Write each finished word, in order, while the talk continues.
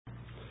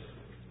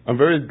I'm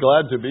very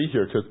glad to be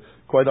here because,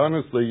 quite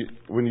honestly,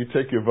 when you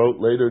take your vote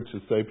later to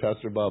say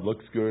Pastor Bob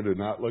looks good or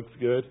not looks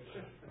good,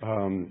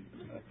 I'm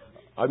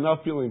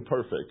not feeling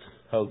perfect.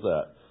 How's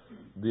that?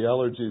 The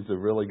allergies have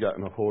really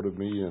gotten a hold of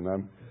me, and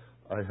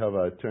I have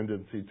a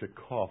tendency to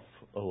cough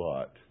a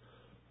lot.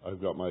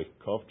 I've got my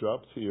cough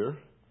drops here,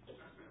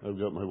 I've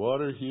got my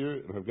water here,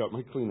 and I've got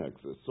my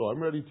Kleenexes, so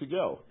I'm ready to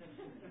go.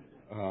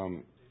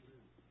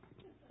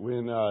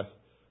 When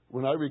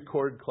I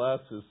record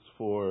classes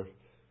for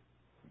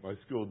my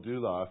school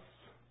doulas,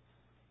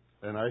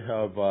 and I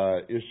have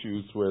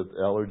issues with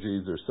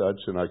allergies or such,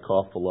 and I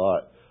cough a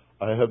lot,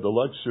 I have the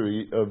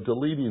luxury of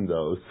deleting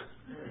those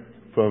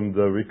from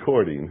the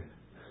recording.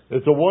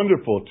 It's a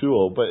wonderful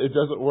tool, but it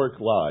doesn't work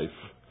live.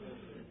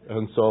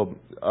 And so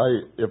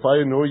if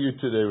I annoy you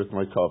today with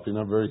my coughing,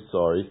 I'm very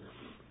sorry.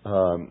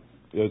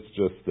 It's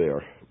just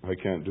there. I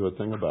can't do a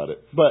thing about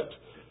it. But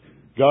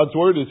God's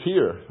Word is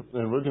here,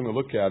 and we're going to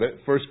look at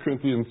it. 1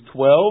 Corinthians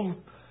 12,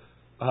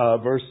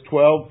 verse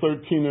 12,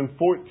 13, and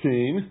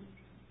 14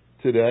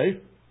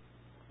 today.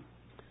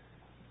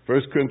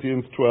 1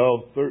 Corinthians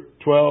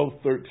 12,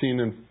 13,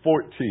 and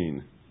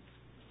 14.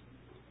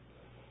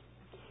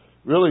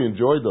 Really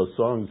enjoyed those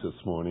songs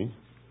this morning.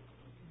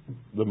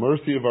 The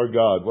mercy of our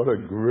God. What a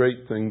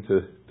great thing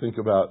to think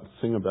about,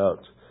 sing about.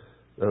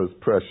 That was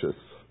precious.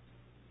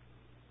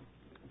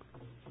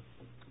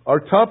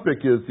 Our topic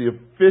is the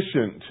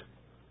efficient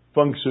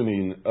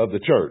functioning of the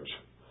church.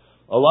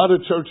 A lot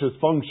of churches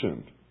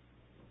function.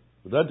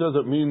 But that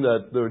doesn't mean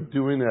that they're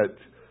doing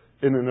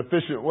it in an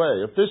efficient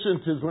way.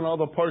 Efficient is when all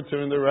the parts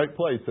are in the right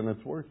place and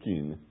it's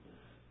working.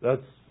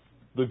 That's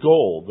the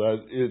goal,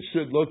 that it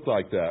should look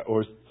like that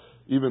or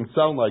even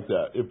sound like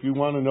that. If you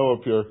want to know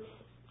if your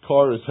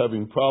car is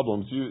having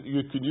problems,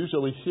 you can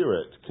usually hear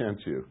it, can't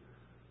you?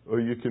 Or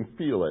you can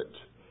feel it.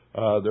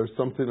 There's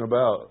something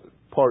about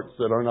parts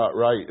that are not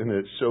right, and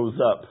it shows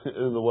up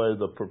in the way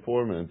the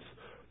performance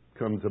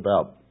comes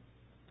about.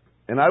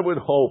 And I would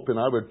hope and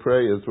I would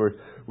pray as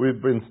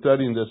we've been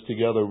studying this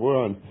together, we're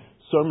on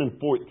Sermon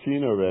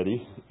 14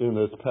 already in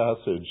this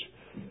passage,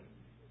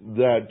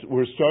 that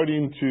we're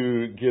starting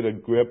to get a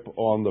grip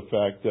on the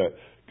fact that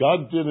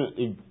God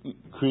didn't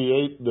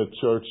create the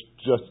church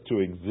just to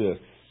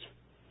exist,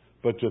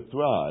 but to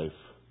thrive,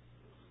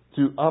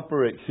 to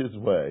operate His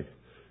way,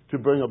 to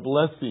bring a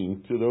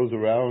blessing to those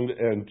around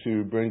and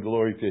to bring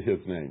glory to His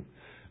name.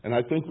 And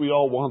I think we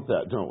all want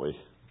that, don't we?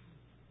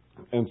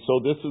 And so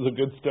this is a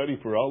good study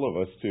for all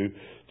of us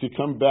to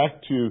come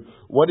back to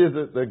what is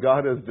it that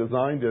God has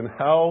designed and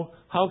how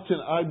can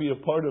I be a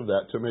part of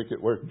that to make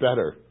it work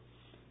better?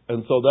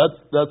 And so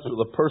that's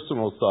the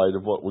personal side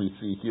of what we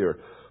see here.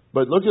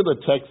 But look at the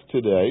text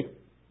today,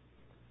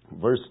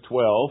 verse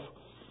 12.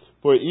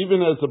 For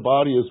even as the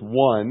body is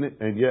one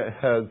and yet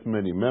has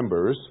many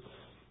members,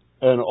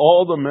 and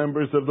all the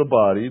members of the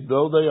body,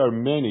 though they are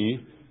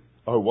many,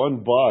 are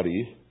one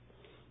body,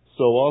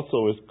 so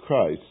also is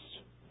Christ.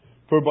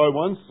 For by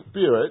one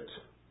Spirit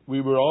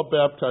we were all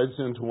baptized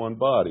into one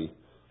body,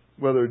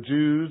 whether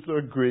Jews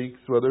or Greeks,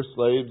 whether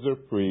slaves or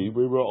free,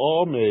 we were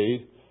all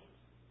made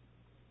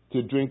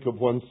to drink of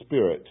one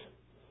Spirit.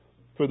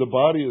 For the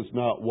body is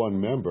not one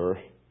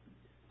member,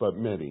 but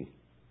many.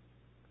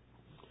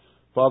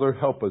 Father,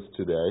 help us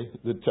today.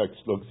 The text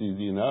looks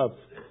easy enough,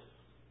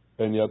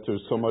 and yet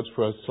there's so much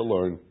for us to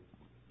learn.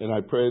 And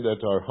I pray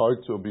that our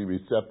hearts will be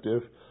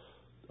receptive,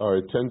 our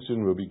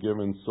attention will be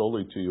given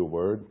solely to your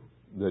word,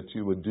 that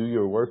you would do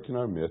your work in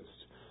our midst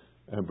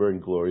and bring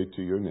glory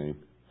to your name.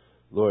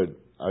 Lord,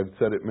 I've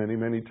said it many,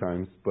 many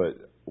times, but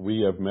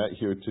we have met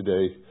here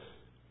today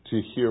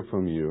to hear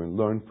from you and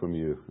learn from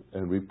you.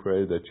 And we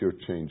pray that you'll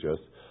change us,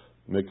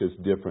 make us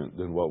different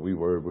than what we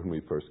were when we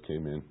first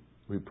came in.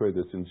 We pray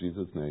this in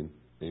Jesus' name.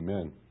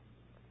 Amen.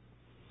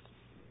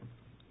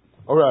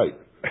 All right.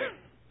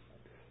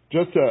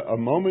 Just a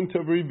moment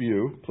of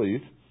review,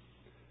 please.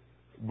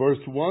 Verse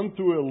 1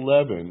 through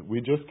 11,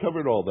 we just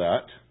covered all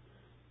that.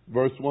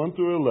 Verse 1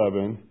 through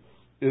 11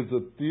 is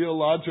a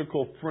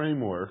theological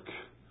framework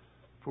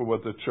for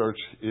what the church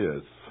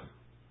is.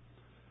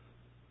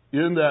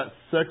 In that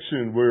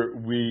section where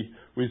we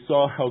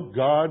saw how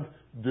God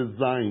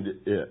designed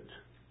it.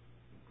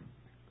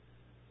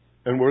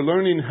 And we're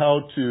learning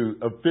how to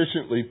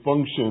efficiently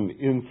function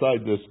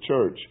inside this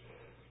church.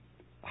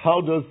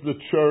 How does the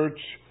church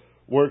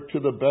work to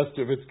the best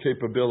of its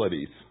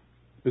capabilities?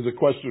 Is a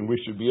question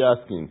we should be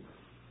asking.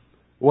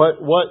 What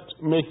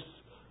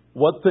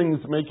things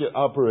make it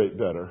operate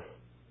better?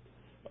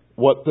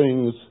 What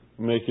things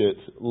make it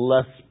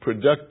less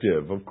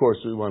productive? Of course,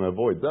 we want to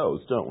avoid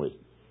those, don't we?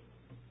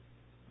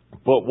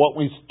 But what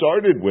we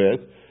started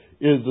with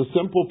is the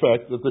simple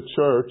fact that the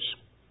church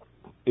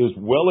is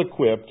well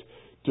equipped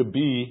to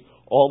be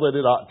all that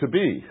it ought to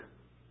be.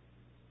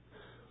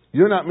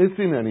 You're not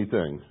missing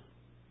anything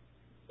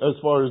as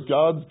far as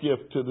God's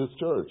gift to this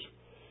church.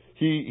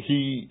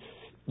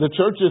 The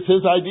church is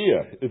His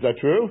idea. Is that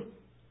true?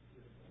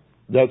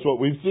 That's what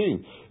we've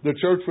seen. The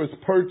church was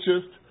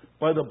purchased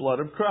by the blood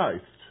of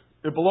Christ.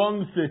 It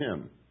belongs to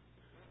Him.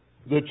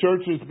 The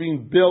church is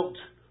being built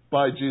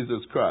by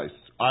Jesus Christ.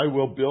 I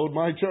will build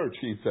my church,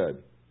 he said.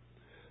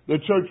 The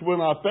church will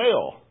not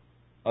fail.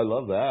 I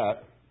love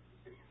that.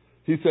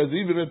 He says,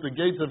 even if the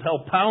gates of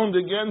hell pound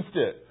against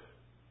it,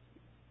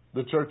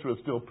 the church will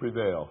still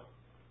prevail.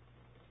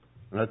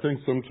 And I think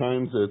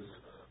sometimes it's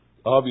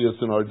obvious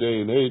in our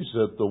day and age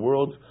that the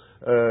world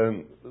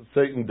and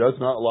Satan does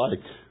not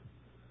like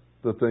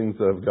the things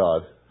of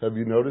God. Have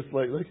you noticed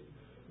lately?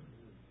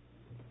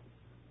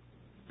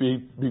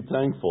 Be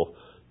thankful.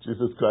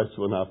 Jesus Christ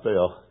will not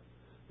fail,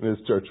 and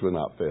his church will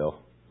not fail.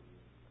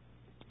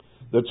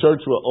 The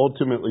church will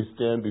ultimately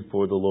stand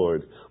before the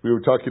Lord. We were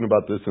talking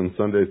about this in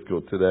Sunday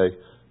school today.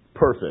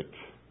 Perfect.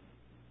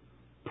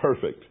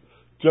 Perfect.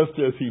 Just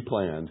as he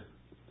planned.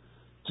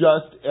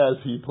 Just as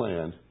he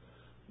planned.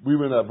 We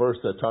were in that verse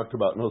that talked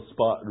about no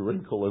spot and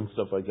wrinkle and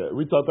stuff like that.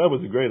 We thought that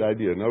was a great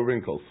idea, no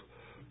wrinkles.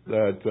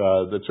 That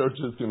the church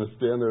is going to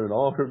stand there in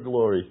all her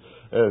glory.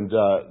 And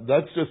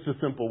that's just a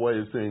simple way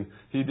of saying,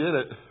 he did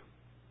it.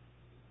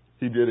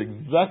 He did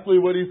exactly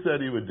what he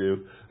said he would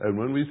do. And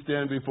when we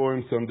stand before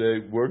him someday,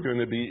 we're going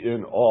to be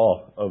in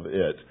awe of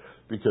it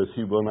because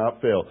he will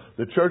not fail.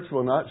 The church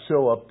will not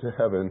show up to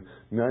heaven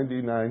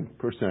 99%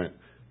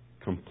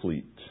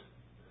 complete.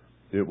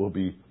 It will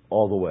be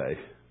all the way.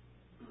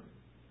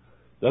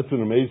 That's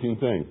an amazing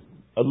thing.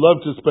 I'd love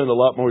to spend a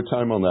lot more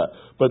time on that.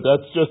 But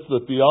that's just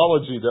the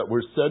theology that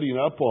we're setting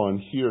up on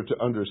here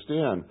to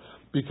understand.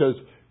 Because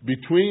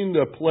between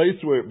the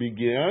place where it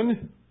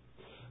began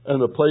and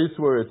the place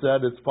where it's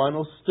at its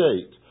final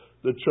state,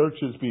 the church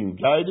is being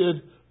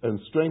guided and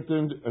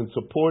strengthened and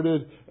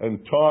supported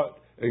and taught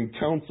and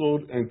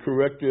counseled and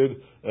corrected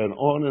and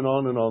on and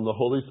on and on. The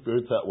Holy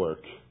Spirit's at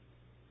work.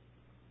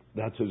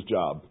 That's his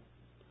job.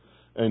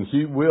 And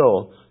he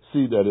will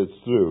see that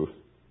it's through.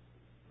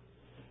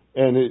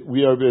 And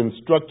we have been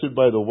instructed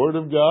by the Word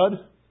of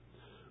God.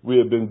 We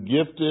have been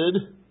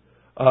gifted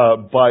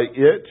by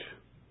it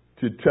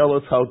to tell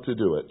us how to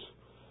do it.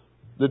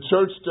 The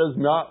church does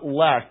not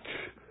lack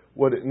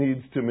what it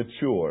needs to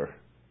mature.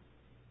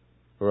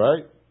 All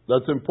right?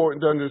 That's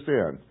important to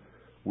understand.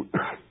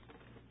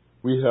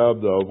 We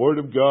have the Word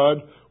of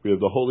God. We have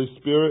the Holy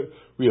Spirit.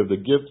 We have the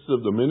gifts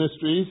of the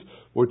ministries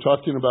we're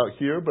talking about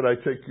here, but I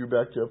take you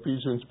back to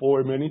Ephesians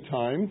 4 many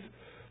times,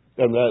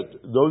 and that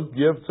those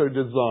gifts are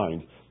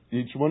designed.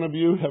 Each one of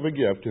you have a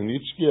gift, and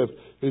each gift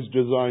is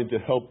designed to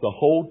help the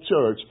whole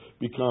church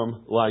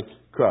become like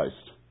Christ.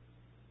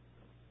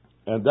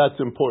 And that's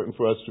important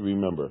for us to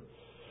remember.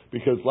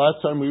 Because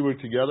last time we were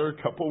together,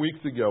 a couple weeks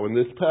ago, in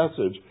this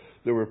passage,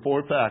 there were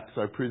 4 facts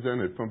I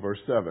presented from verse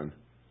 7.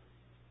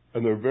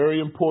 And they're very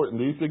important.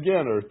 These,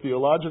 again, are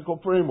theological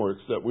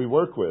frameworks that we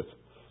work with.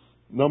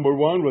 Number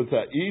 1 was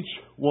that each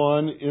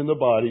one in the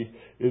body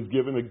is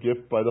given a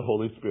gift by the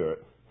Holy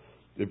Spirit.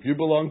 If you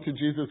belong to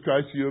Jesus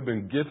Christ, you have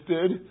been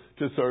gifted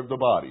to serve the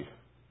body.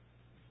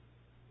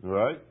 All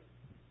right?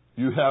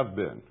 You have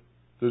been.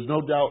 There's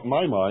no doubt in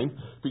my mind,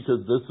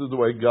 because this is the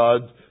way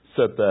God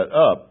set that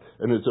up.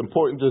 And it's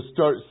important to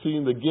start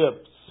seeing the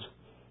gifts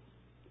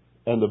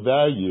and the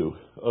value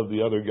of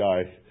the other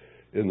guy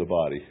in the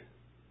body.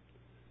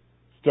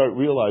 Start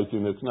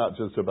realizing it's not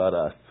just about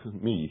us,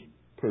 me,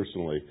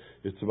 personally.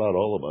 It's about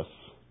all of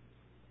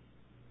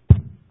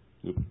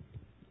us.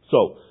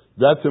 So,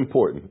 that's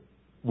important.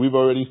 We've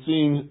already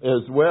seen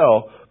as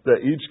well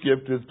that each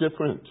gift is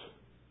different.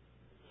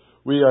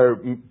 We are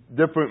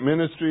different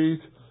ministries,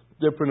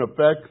 different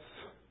effects.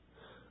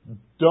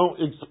 Don't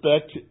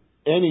expect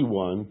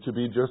anyone to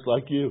be just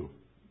like you.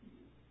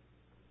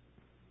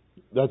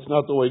 That's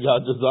not the way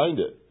God designed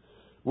it.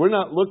 We're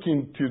not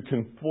looking to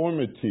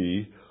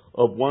conformity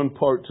of one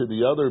part to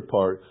the other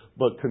part,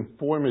 but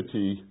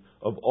conformity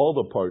of all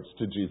the parts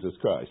to Jesus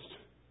Christ.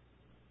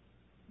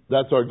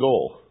 That's our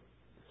goal.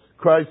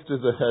 Christ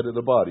is the head of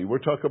the body. We'll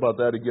talk about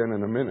that again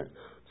in a minute.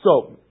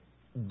 So,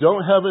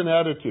 don't have an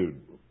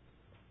attitude.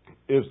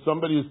 If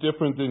somebody is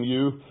different than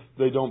you,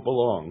 they don't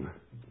belong.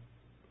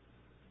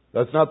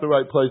 That's not the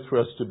right place for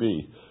us to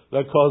be.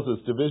 That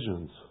causes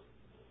divisions.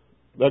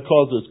 That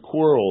causes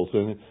quarrels,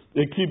 and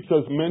it keeps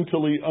us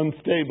mentally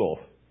unstable.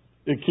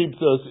 It keeps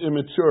us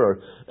immature.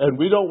 And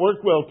we don't work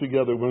well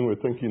together when we're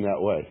thinking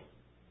that way.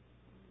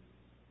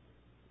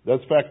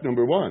 That's fact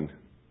number 1.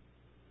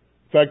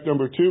 Fact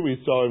number 2,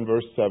 we saw in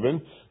verse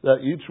 7, that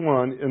each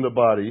one in the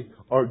body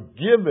are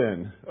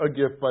given a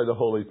gift by the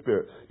Holy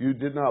Spirit. You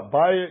did not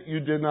buy it,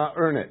 you did not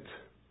earn it.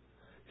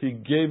 He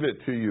gave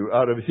it to you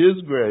out of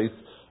His grace,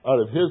 out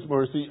of His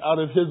mercy, out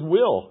of His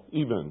will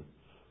even.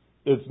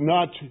 It's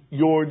not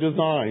your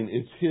design,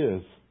 it's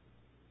His.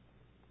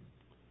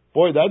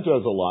 Boy, that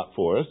does a lot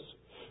for us.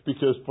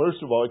 Because first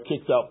of all, it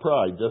kicks out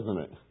pride, doesn't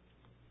it?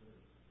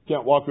 You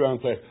can't walk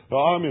around and say,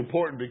 oh, I'm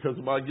important because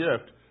of my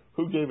gift.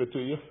 Who gave it to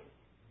you?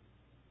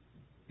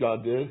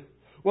 God did.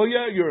 Well,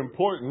 yeah, you're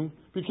important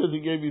because He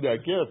gave you that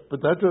gift,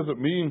 but that doesn't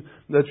mean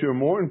that you're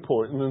more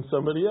important than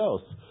somebody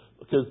else,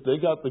 because they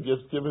got the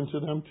gifts given to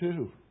them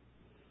too.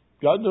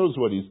 God knows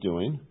what He's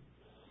doing.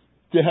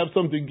 To have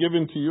something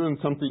given to you and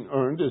something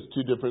earned is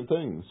 2 different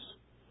things.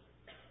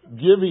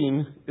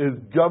 Giving is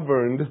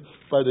governed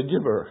by the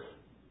giver.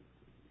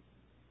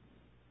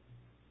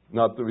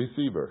 not the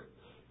receiver.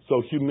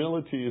 So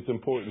humility is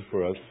important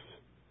for us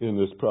in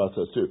this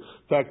process too.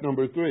 Fact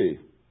number 3,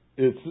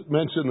 it's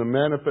mentioned the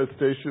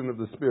manifestation of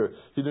the Spirit.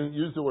 He didn't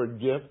use the word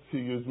gift, he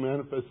used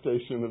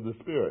manifestation of the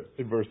Spirit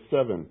in verse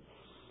 7.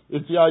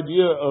 It's the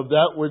idea of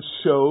that which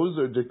shows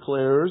or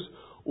declares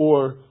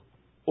or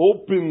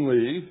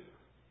openly,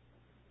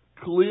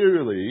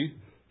 clearly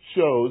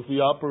shows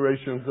the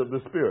operations of the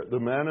Spirit, the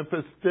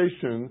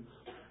manifestation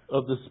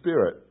of the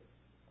Spirit.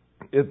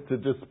 It's the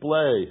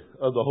display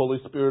of the Holy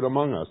Spirit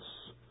among us.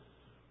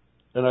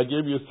 And I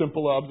gave you a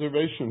simple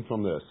observation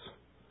from this.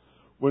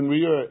 When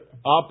we are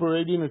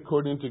operating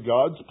according to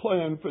God's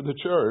plan for the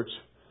church,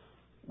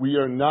 we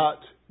are not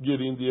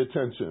getting the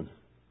attention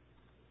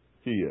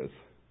He is.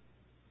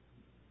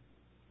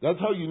 That's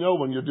how you know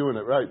when you're doing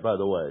it right, by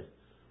the way.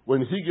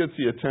 When He gets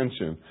the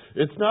attention.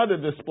 It's not a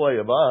display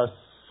of us.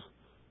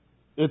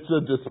 It's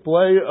a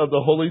display of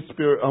the Holy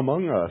Spirit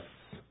among us.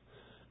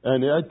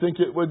 And I think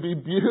it would be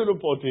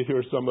beautiful to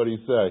hear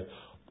somebody say,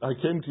 I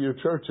came to your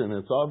church and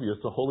it's obvious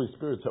the Holy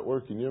Spirit's at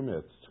work in your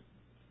midst.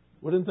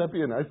 Wouldn't that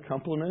be a nice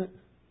compliment?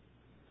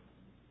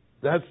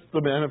 That's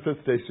the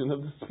manifestation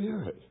of the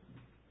Spirit.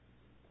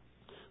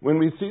 When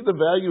we see the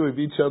value of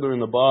each other in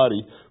the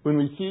body, when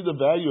we see the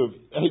value of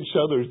each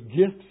other's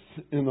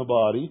gifts in the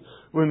body,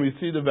 when we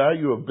see the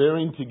value of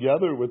bearing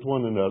together with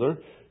one another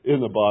in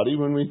the body,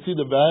 when we see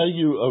the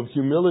value of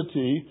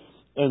humility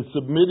and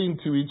submitting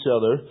to each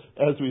other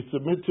as we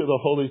submit to the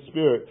Holy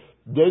Spirit,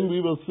 then we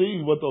will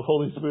see what the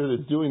Holy Spirit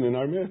is doing in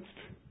our midst.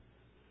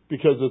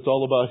 Because it's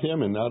all about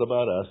Him and not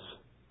about us.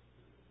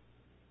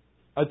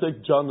 I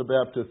think John the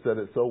Baptist said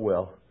it so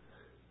well.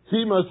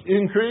 He must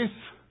increase,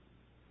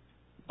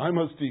 I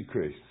must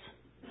decrease.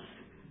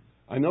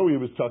 I know he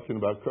was talking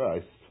about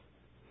Christ,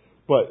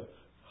 but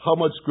how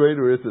much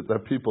greater is it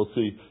that people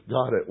see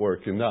God at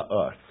work and not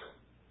us?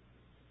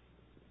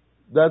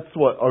 That's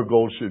what our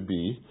goal should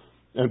be.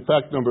 And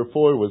fact number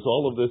 4 was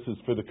all of this is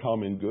for the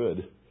common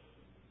good.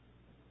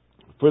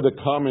 For the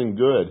common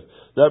good.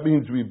 That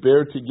means we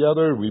bear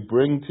together, we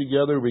bring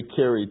together, we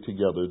carry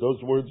together.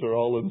 Those words are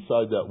all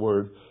inside that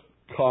word,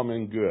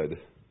 common good.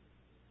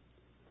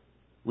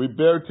 We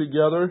bear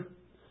together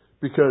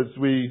because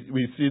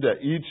we see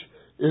that each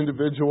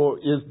individual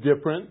is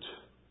different.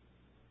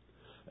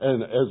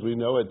 And as we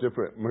know, at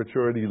different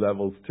maturity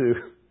levels too.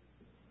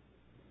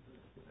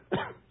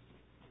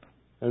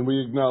 And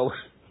we acknowledge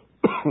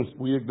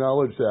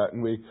that,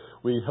 and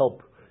we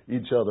help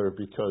each other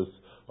because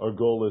our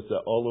goal is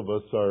that all of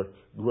us are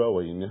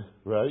growing,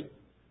 right?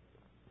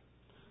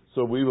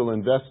 So we will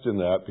invest in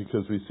that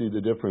because we see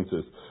the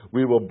differences.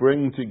 We will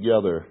bring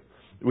together.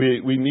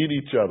 We need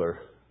each other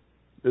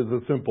is a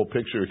simple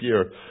picture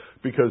here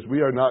because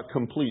we are not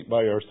complete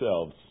by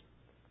ourselves.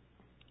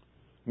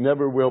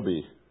 Never will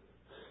be.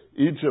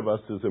 Each of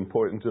us is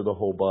important to the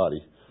whole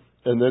body.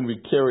 And then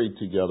we carry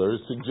together.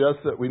 It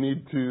suggests that we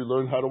need to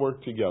learn how to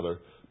work together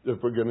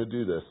if we're going to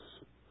do this.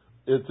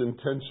 It's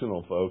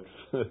intentional, folks.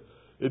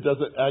 It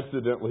doesn't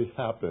accidentally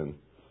happen.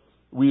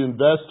 We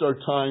invest our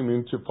time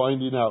into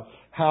finding out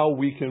how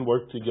we can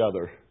work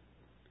together.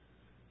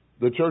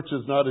 The church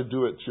is not a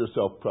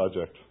do-it-yourself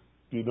project.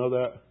 Do you know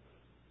that?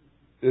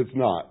 It's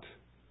not.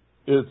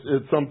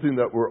 It's something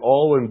that we're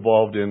all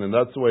involved in, and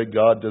that's the way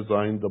God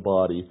designed the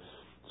body.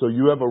 So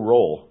you have a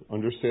role.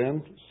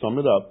 Understand? Sum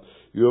it up.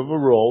 You have a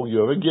role. You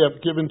have a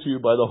gift given to you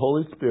by the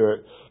Holy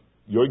Spirit.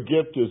 Your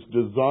gift is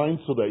designed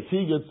so that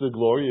He gets the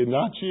glory and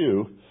not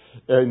you.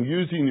 And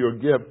using your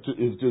gift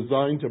is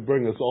designed to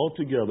bring us all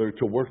together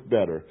to work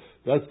better.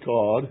 That's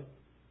called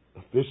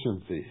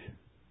efficiency.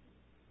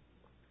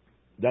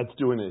 That's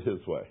doing it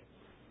His way.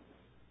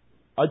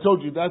 I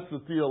told you that's the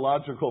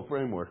theological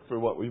framework for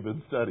what we've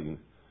been studying.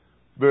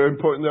 Very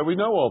important that we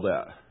know all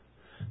that.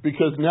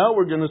 Because now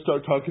we're going to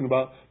start talking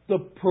about the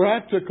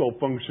practical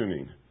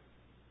functioning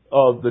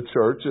of the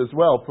church as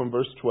well from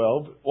verse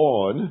 12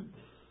 on.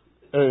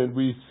 And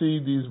we see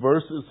these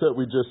verses that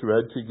we just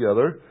read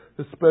together,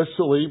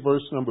 especially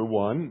verse number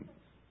 1.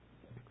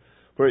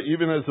 For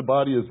even as the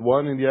body is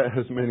one and yet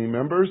has many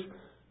members,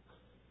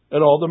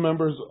 and all the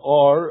members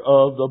are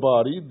of the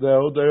body,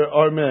 though there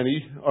are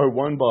many, are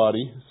one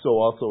body, so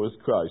also is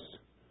Christ.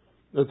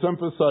 Let's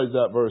emphasize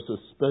that verse,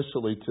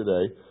 especially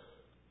today.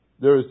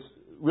 There's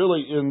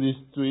really in these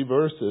 3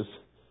 verses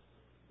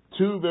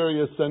 2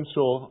 very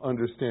essential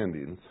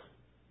understandings.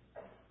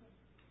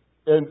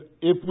 And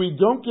if we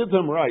don't get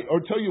them right,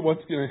 I'll tell you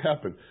what's going to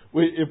happen.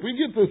 If we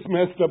get this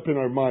messed up in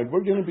our mind,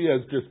 we're going to be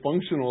as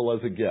dysfunctional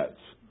as it gets.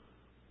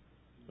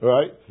 All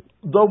right?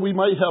 Though we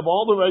might have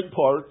all the right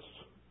parts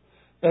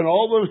and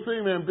all those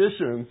same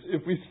ambitions,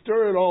 if we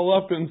stir it all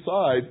up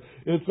inside,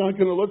 it's not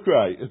going to look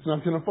right. It's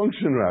not going to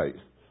function right.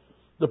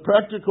 The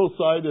practical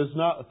side is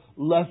not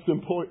less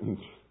important.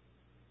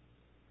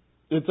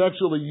 It's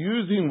actually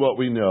using what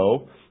we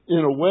know in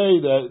a way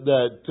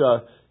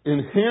that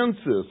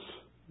enhances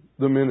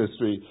the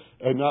ministry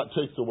and not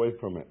takes away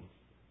from it.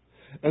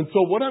 And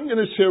so what I'm going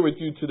to share with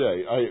you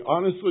today, I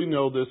honestly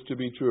know this to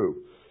be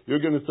true.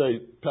 You're going to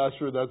say,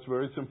 Pastor, that's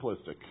very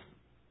simplistic.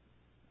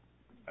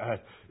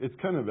 It's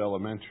kind of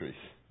elementary.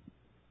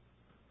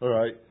 All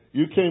right?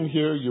 You came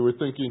here, you were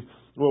thinking,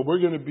 well, we're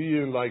going to be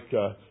in like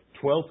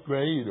 12th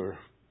grade or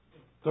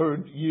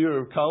third year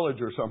of college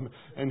or something,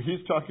 and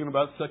he's talking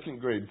about second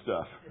grade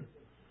stuff.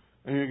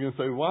 And you're going to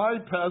say, why,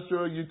 Pastor,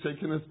 are you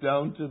taking us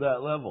down to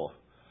that level?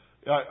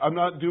 I'm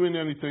not doing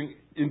anything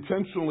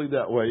intentionally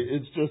that way.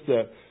 It's just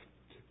that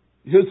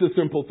here's a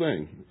simple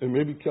thing, and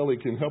maybe Kelly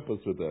can help us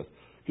with this,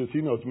 because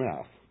he knows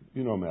math.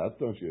 You know math,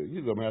 don't you?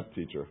 He's a math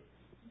teacher.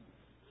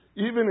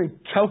 Even in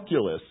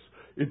calculus,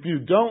 if you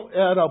don't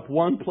add up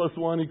 1 +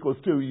 1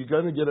 = 2, you're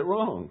going to get it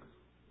wrong.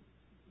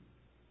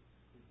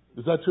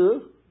 Is that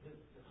true?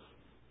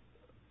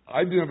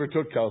 I never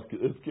took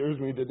calculus. It scares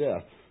me to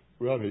death.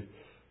 Really.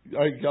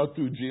 I got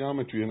through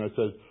geometry and I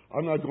said,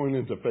 I'm not going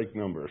into fake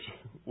numbers.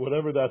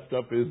 Whatever that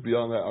stuff is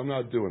beyond that, I'm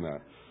not doing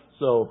that.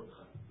 So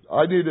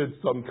I needed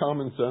some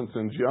common sense,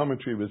 and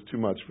geometry was too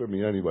much for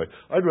me anyway.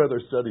 I'd rather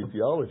study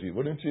theology,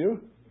 wouldn't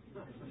you?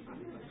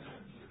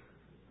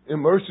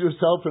 Immerse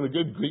yourself in a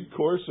good Greek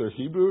course or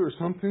Hebrew or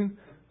something.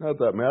 Not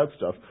that math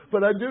stuff.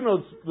 But I do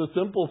know the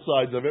simple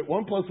sides of it.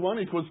 1 +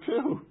 1 =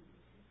 2.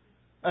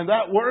 And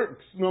that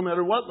works no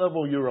matter what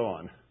level you're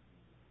on.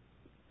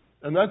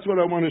 And that's what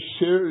I want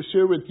to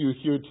share with you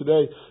here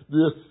today.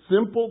 This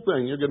simple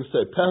thing, you're going to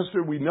say,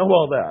 Pastor, we know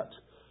all that,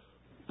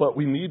 but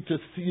we need to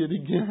see it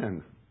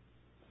again.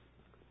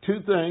 Two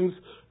things.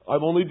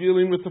 I'm only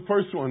dealing with the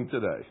first one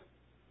today.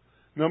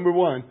 Number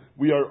one,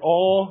 we are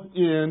all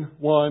in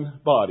one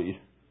body.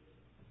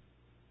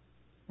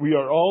 We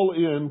are all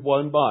in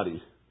one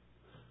body.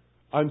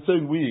 I'm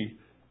saying we.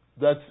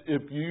 That's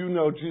if you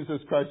know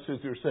Jesus Christ as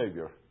your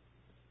Savior.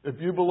 If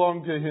you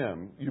belong to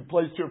Him, you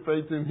placed your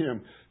faith in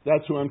Him,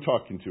 that's who I'm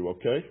talking to,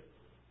 okay?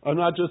 I'm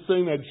not just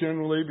saying that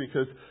generally,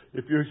 because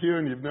if you're here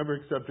and you've never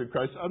accepted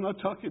Christ, I'm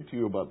not talking to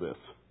you about this.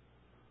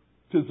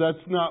 Because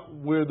that's not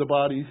where the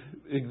body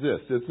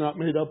exists. It's not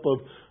made up of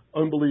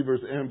unbelievers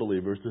and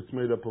believers. It's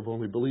made up of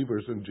only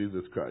believers in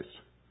Jesus Christ.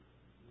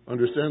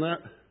 Understand that?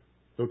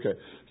 Okay.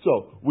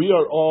 So, we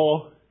are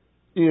all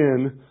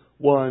in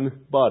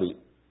one body.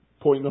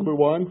 Point number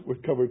one,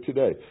 we've covered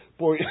today.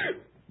 Point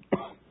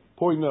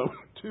number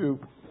two,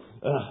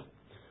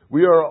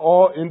 we are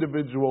all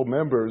individual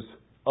members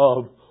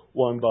of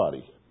one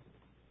body.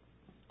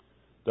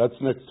 That's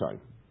next time,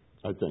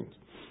 I think.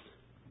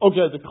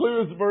 Okay, the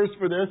clearest verse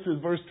for this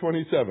is verse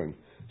 27.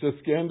 Just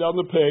scan down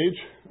the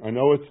page. I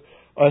know it's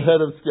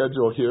ahead of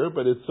schedule here,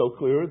 but it's so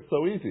clear, it's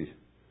so easy.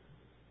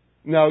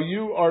 Now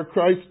you are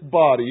Christ's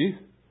body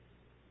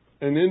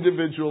and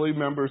individually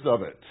members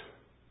of it.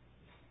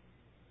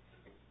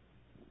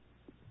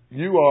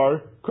 You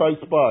are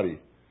Christ's body.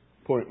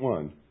 Point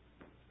one.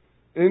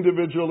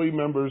 Individually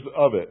members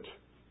of it.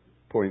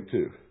 Point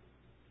two.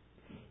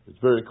 It's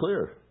very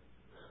clear.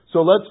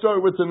 So let's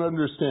start with an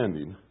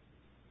understanding.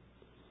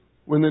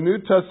 When the New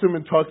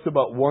Testament talks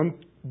about one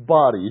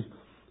body,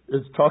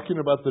 it's talking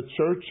about the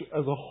church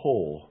as a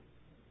whole.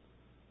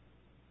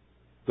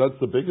 That's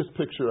the biggest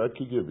picture I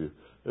could give you.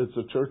 It's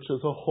the church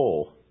as a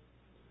whole.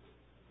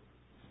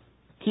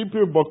 Keep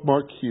your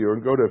bookmark here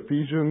and go to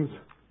Ephesians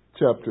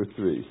chapter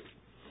 3.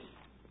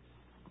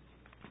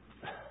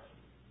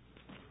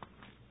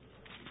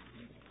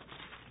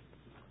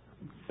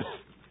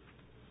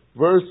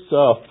 Verse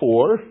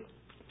 4,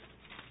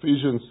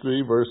 Ephesians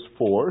 3, verse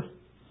 4.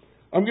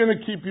 I'm going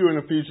to keep you in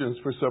Ephesians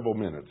for several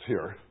minutes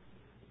here.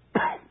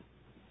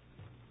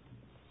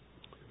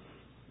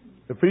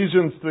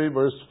 Ephesians 3,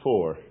 verse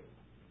 4.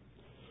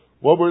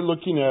 What we're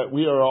looking at,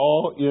 we are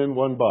all in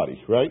one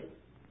body, right?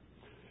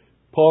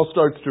 Paul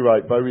starts to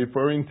write by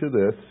referring to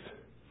this.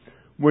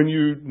 When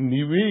you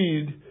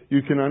read,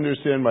 you can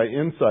understand my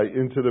insight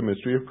into the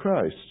mystery of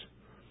Christ,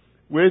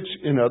 which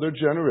in other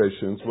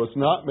generations was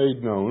not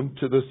made known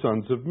to the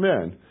sons of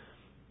men,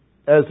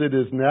 as it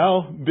has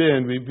now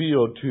been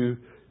revealed to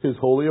His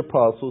holy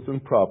apostles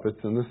and prophets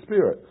in the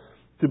Spirit.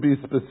 To be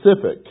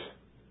specific,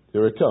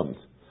 here it comes,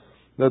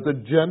 that the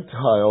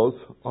Gentiles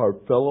are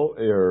fellow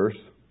heirs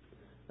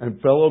and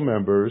fellow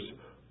members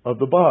of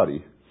the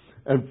body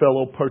and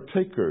fellow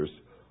partakers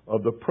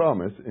of the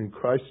promise in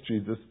Christ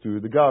Jesus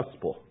through the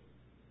gospel.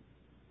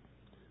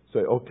 Say,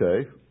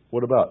 okay,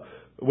 what about?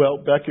 Well,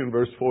 back in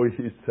verse 4,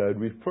 he said,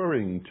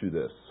 referring to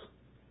this.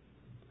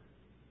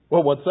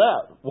 Well, what's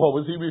that? What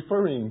was he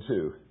referring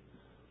to?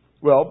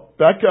 Well,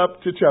 back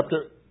up to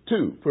chapter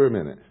 2 for a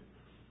minute.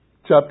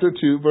 Chapter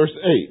 2, verse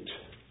 8.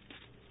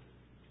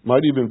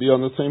 Might even be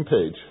on the same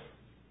page.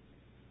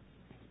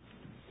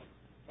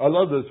 I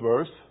love this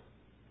verse.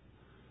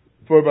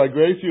 For by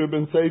grace you have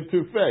been saved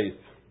through faith.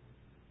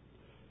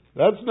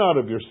 That's not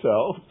of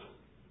yourself.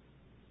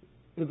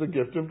 It's a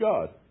gift of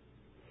God.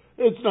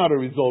 It's not a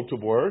result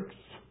of works,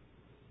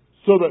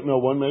 so that no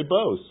one may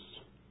boast.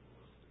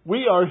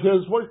 We are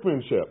His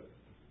workmanship.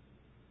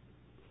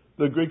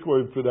 The Greek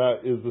word for that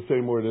is the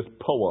same word as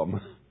poem.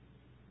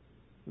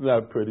 Isn't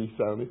that pretty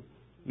sounding?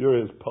 You're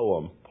His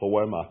poem.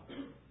 Poema.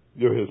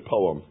 You're His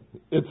poem.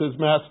 It's His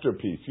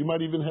masterpiece. You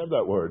might even have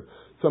that word.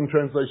 Some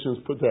translations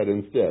put that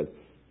instead.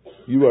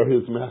 You are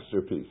His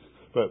masterpiece.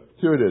 But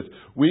here it is.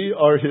 We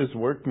are His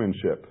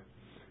workmanship,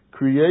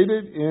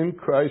 created in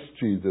Christ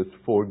Jesus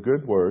for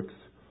good works,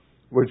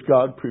 which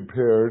God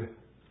prepared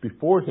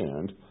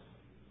beforehand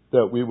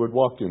that we would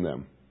walk in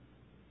them.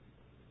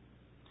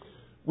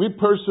 We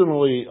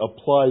personally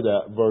apply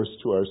that verse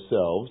to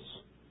ourselves.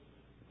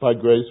 By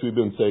grace we've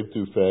been saved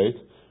through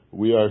faith.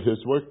 We are His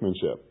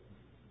workmanship.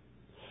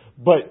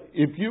 But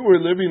if you were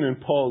living in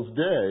Paul's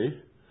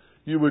day,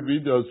 you would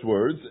read those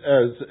words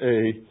as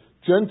a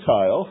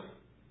Gentile,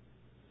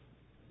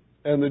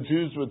 and the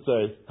Jews would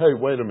say, hey,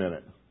 wait a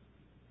minute.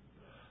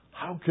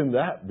 How can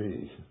that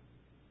be?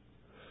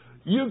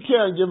 You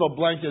can't give a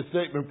blanket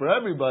statement for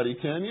everybody,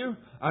 can you?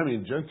 I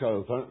mean,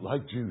 Gentiles aren't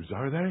like Jews,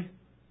 are they?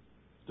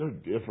 They're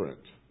different.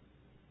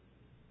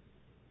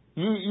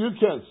 You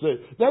can't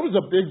say. That was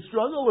a big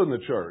struggle in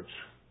the church.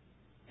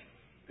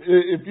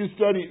 If you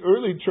study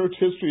early church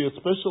history,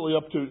 especially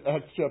up to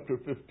Acts chapter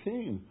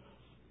 15,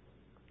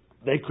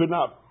 they could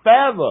not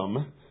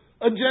fathom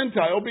a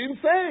Gentile being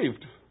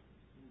saved.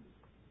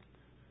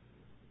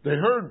 They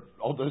heard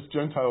all this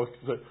Gentiles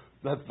say,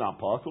 that's not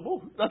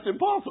possible. That's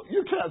impossible.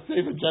 You can't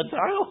save a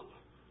Gentile.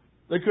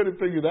 They couldn't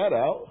figure that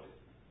out.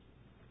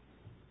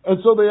 And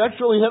so they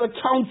actually had a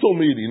council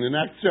meeting in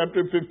Acts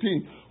chapter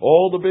 15.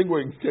 All the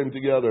bigwigs came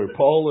together.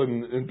 Paul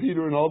and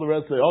Peter and all the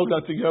rest, they all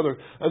got together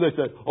and they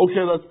said,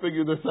 okay, let's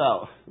figure this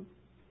out.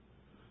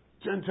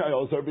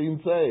 Gentiles are being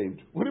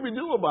saved. What do we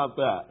do about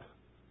that?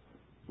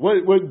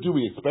 What do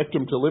we expect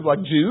them to live like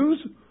Jews?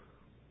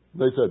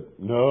 They said,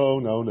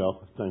 no,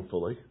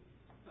 thankfully.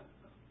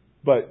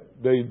 But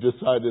they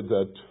decided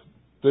that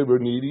they were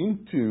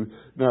needing to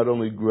not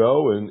only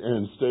grow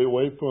and stay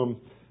away from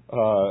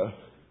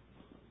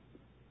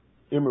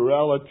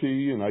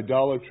immorality and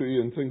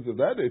idolatry and things of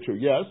that nature.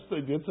 Yes,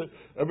 they did say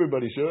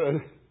everybody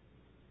should.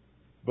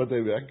 But they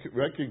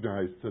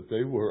recognized that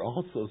they were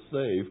also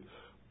saved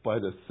by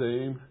the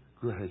same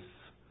grace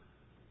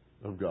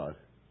of God.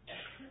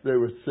 They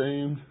were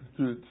saved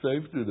through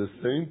the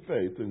same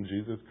faith in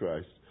Jesus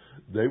Christ.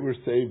 They were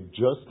saved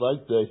just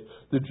like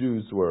the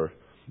Jews were.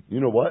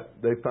 You know what?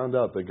 They found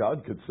out that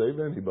God could save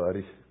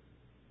anybody.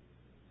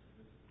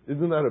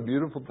 Isn't that a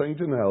beautiful thing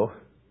to know?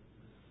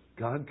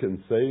 God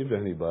can save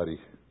anybody.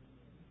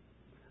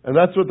 And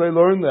that's what they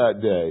learned that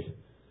day.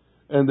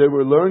 And they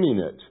were learning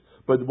it.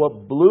 But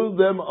what blew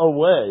them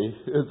away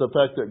is the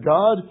fact that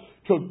God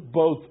took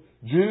both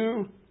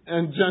Jew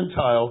and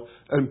Gentile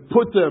and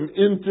put them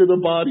into the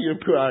body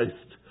of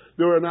Christ.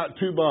 There are not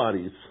two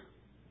bodies.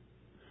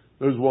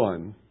 There's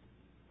one.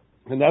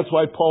 And that's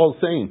why Paul's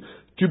saying,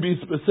 to be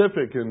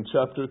specific in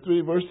chapter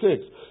 3, verse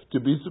 6, to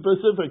be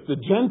specific, the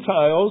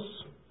Gentiles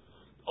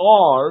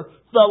are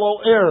fellow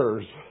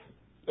heirs.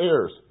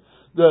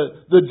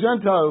 The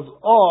Gentiles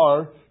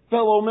are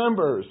fellow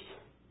members.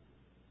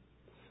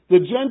 The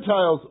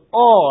Gentiles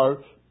are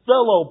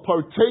fellow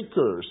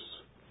partakers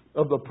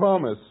of the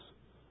promise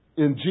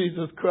in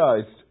Jesus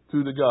Christ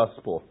through the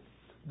gospel.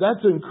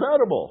 That's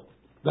incredible.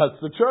 That's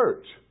the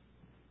church.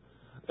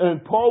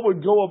 And Paul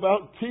would go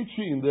about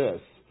teaching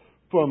this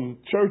from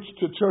church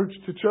to church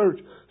to church,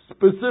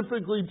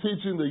 specifically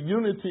teaching the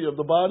unity of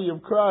the body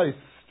of Christ.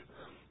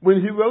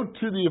 When he wrote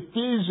to the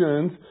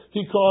Ephesians,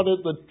 he called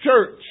it the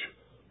church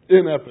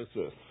in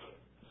Ephesus.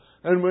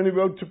 And when he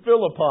wrote to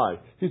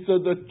Philippi, he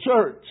said the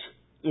church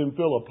in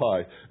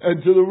Philippi.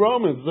 And to the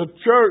Romans, the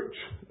church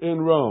in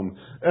Rome.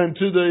 And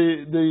to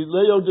the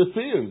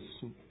Laodiceans,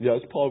 yes,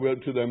 Paul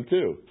wrote to them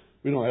too.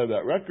 We don't have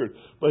that record.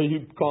 But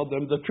he called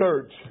them the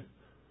church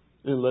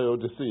in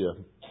Laodicea.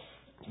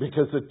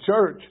 Because the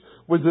church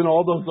was in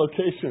all those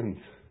locations.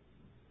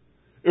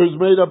 It was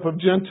made up of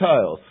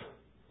Gentiles.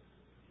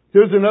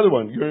 Here's another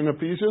one. You're in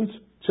Ephesians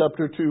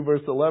chapter 2,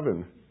 verse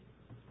 11.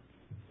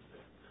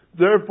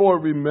 Therefore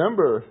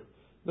remember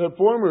that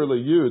formerly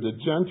you, the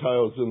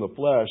Gentiles in the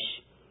flesh,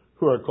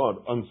 who are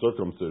called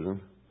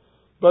uncircumcision,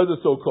 by the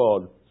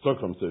so-called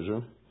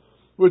circumcision,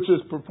 which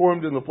is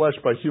performed in the flesh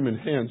by human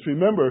hands,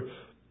 remember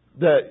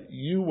that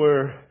you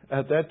were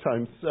at that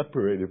time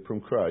separated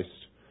from Christ,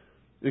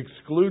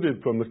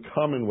 excluded from the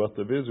commonwealth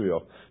of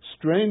Israel,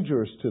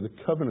 strangers to the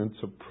covenants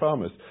of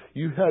promise.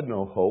 You had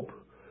no hope.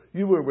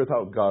 You were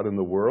without God in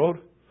the world.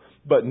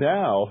 But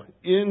now,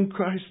 in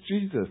Christ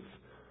Jesus,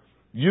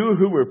 you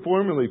who were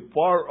formerly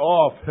far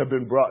off have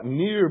been brought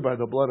near by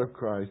the blood of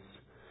Christ.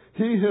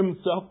 He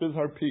himself is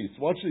our peace.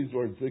 Watch these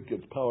words, it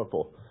gets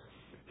powerful.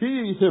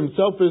 He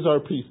himself is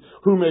our peace,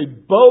 who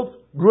made both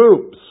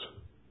groups,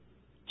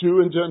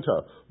 Jew and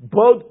Gentile,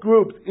 both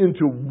groups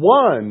into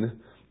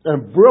one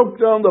and broke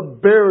down the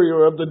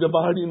barrier of the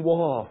dividing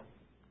wall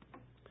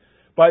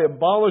by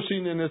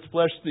abolishing in his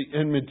flesh the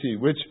enmity,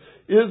 which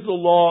is the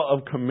law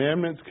of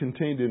commandments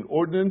contained in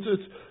ordinances,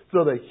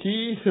 so that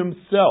he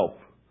himself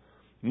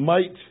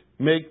might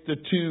make the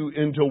two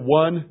into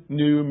one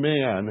new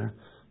man,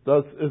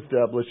 thus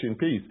establishing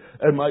peace,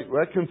 and might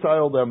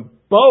reconcile them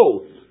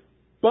both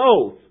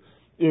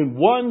in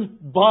one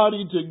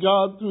body to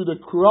God through the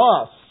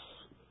cross.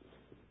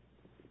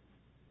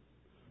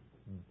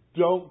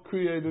 Don't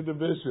create a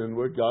division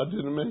where God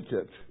didn't make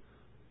it.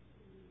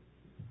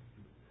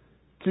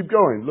 Keep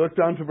going. Look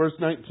down to verse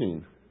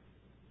 19.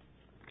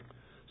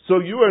 So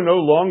you are no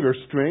longer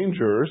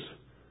strangers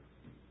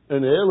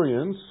and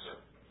aliens,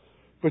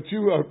 but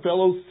you are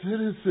fellow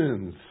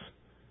citizens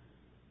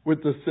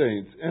with the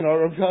saints and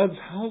are of God's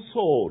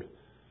household,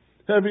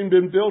 having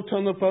been built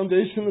on the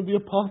foundation of the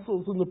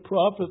apostles and the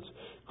prophets,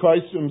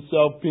 Christ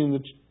himself being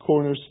the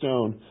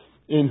cornerstone,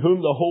 in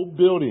whom the whole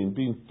building,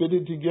 being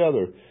fitted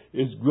together,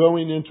 is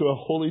growing into a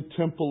holy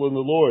temple in the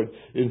Lord,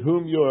 in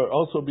whom you are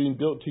also being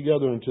built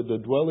together into the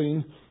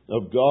dwelling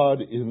of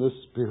God in the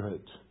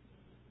Spirit.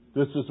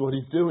 This is what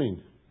he's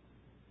doing.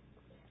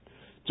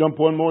 Jump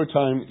one more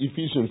time,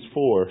 Ephesians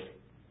 4,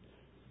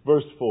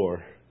 verse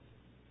 4.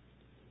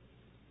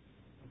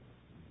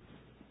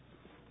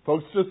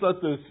 Folks, just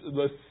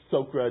let's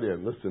soak right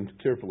in. Listen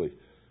carefully.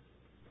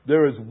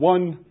 There is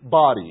one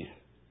body,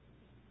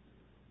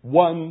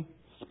 one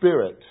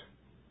Spirit,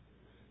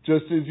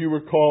 just as you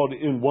were called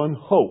in one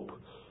hope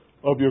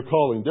of your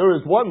calling. There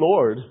is one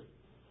Lord.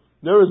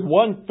 There is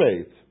one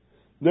faith.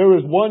 There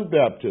is one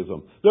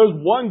baptism. There is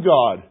one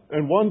God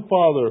and one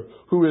Father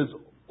who is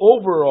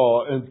over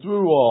all and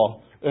through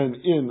all and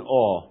in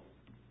all.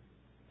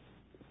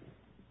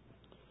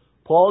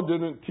 Paul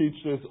didn't teach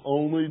this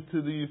only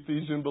to the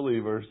Ephesian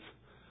believers.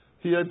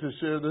 He had to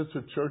share this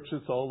with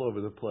churches all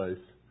over the place.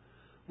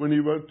 When he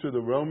wrote to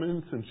the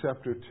Romans in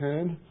chapter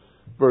 10,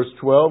 verse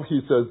 12, he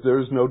says, there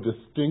is no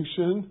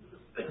distinction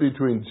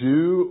between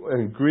Jew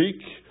and Greek,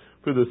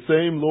 for the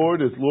same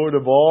Lord is Lord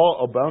of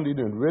all, abounding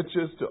in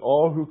riches to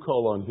all who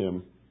call on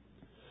him.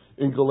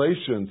 In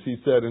Galatians, he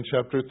said in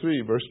chapter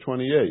 3, verse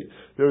 28,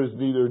 there is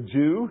neither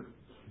Jew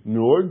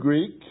nor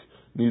Greek,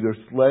 neither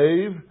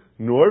slave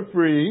nor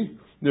free,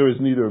 there is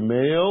neither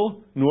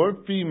male nor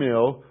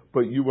female,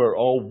 but you are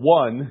all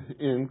one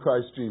in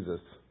Christ Jesus.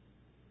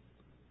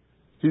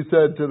 He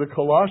said to the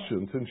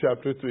Colossians in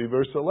chapter 3,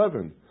 verse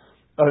 11,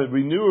 a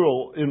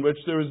renewal in which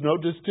there is no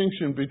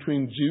distinction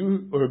between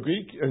Jew or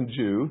Greek and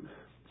Jew,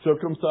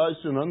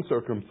 circumcised and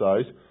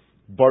uncircumcised,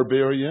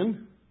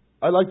 barbarian.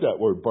 I like that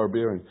word,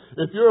 barbarian.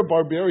 If you're a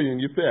barbarian,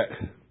 you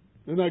fit.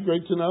 Isn't that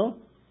great to know?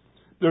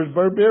 There's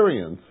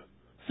barbarians,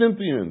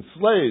 Scythians,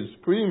 slaves,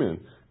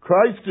 freemen.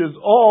 Christ is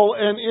all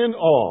and in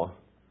all.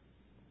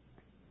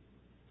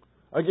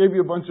 I gave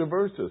you a bunch of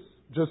verses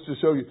just to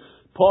show you.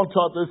 Paul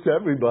taught this to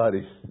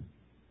everybody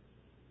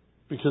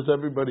because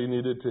everybody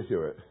needed to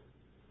hear it.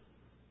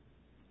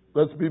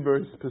 Let's be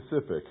very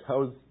specific.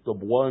 How is the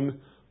one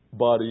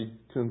body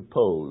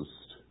composed?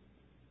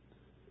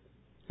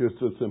 Here's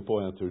the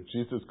simple answer.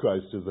 Jesus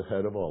Christ is the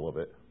head of all of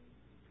it.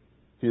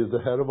 He is the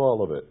head of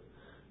all of it.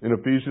 In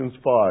Ephesians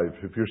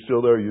 5, if you're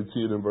still there, you'd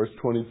see it in verse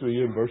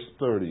 23 and verse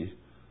 30.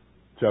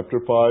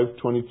 Chapter 5,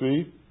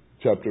 23.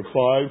 Chapter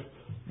 5,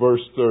 verse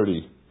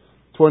 30.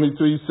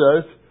 23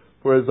 says,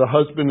 for as the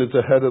husband is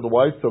the head of the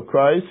wife, so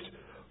Christ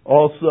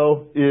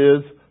also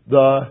is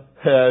the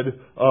head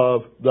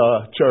of the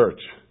church.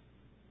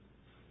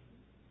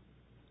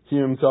 He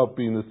himself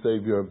being the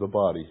Savior of the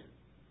body.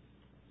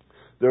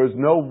 There is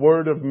no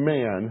word of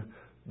man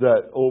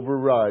that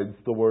overrides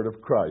the word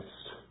of Christ.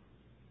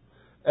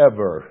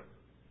 Ever.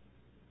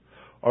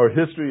 Our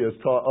history has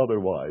taught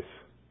otherwise.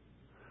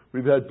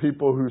 We've had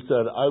people who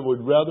said, I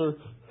would rather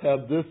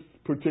have this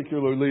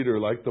particular leader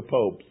like the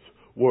Pope's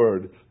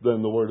word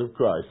than the word of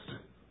Christ.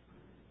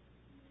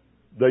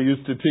 They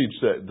used to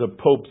teach that the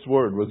Pope's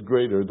word was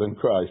greater than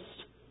Christ.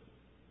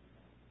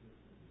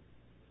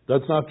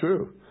 That's not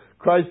true.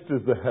 Christ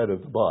is the head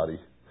of the body.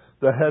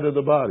 The head of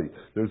the body.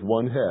 There's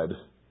one head.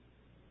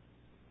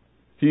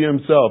 He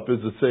himself is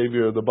the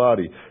Savior of the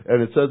body.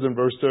 And it says in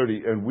verse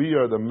 30, and we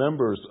are the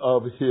members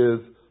of his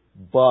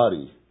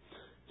body.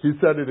 He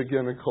said it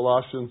again in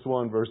Colossians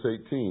 1, verse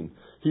 18.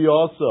 He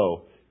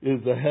also is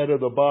the head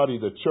of the body,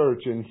 the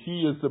church, and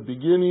he is the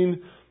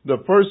beginning, the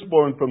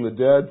firstborn from the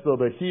dead, so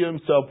that he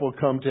himself will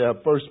come to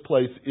have first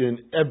place in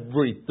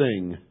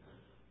everything.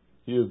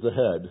 He is the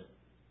head.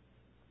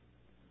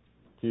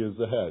 He is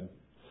the head.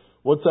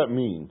 What's that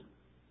mean?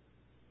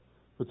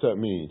 What's that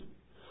mean?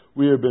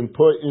 We have been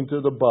put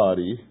into the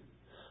body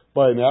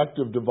by an act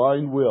of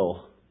divine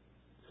will.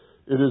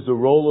 It is the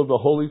role of the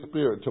Holy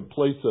Spirit to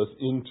place us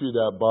into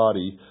that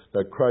body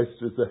that Christ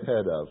is the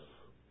head of.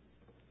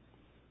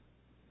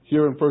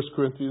 Here in 1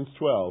 Corinthians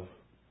 12,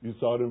 you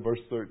saw it in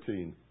verse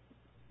 13.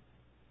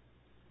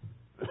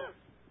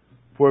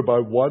 For by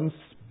one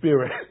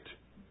Spirit,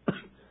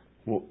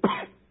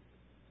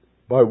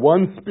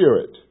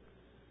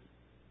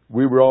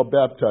 we were all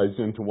baptized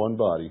into one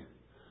body.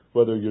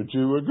 Whether you're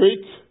Jew or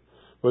Greek,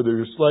 whether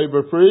you're slave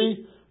or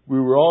free, we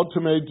were all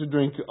made to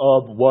drink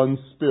of one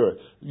Spirit.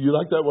 You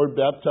like that word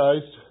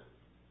baptized?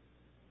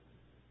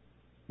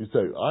 You say,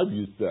 I've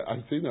used that.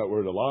 I've seen that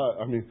word a lot.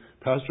 I mean,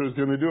 Pastor is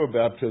going to do a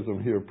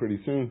baptism here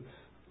pretty soon.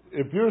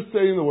 If you're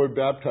saying the word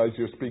baptized,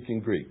 you're speaking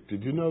Greek.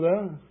 Did you know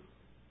that?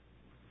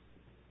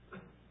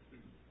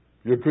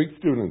 You're Greek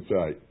students,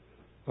 right?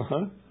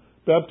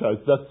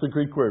 Baptized, that's the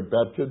Greek word,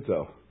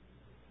 baptizo.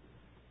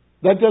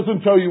 That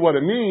doesn't tell you what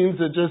it means.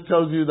 It just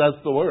tells you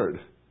that's the word.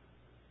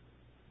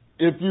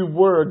 If you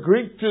were a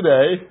Greek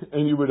today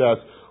and you would ask,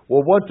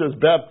 well, what does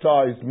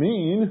baptized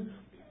mean?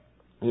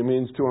 It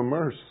means to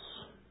immerse.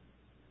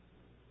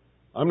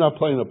 I'm not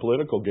playing a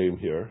political game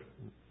here,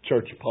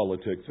 church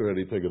politics or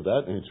anything of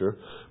that nature,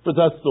 but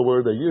that's the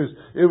word they used.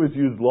 It was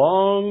used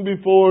long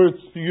before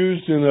it's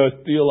used in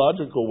a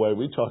theological way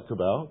we talked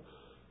about.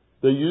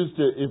 They used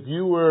it if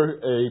you were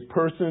a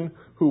person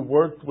who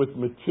worked with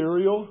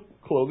material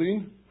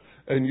clothing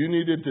and you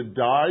needed to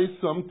dye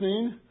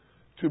something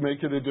to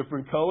make it a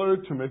different color,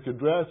 to make a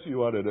dress, you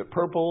wanted it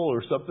purple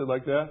or something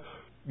like that,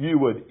 you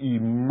would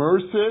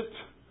immerse it,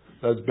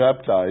 that's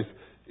baptized,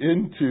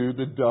 into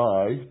the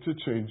dye to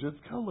change its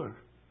color.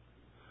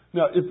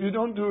 Now, if you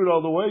don't do it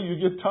all the way,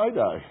 you get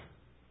tie-dye.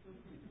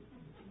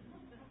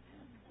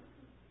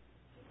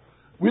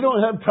 We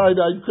don't have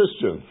tie-dyed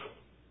Christians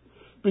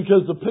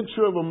because the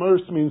picture of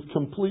immerse means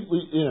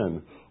completely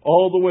in,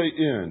 all the way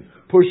in,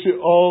 push it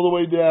all the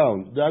way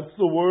down. That's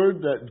the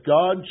word that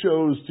God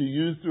chose to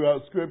use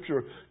throughout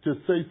Scripture to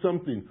say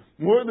something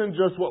more than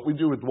just what we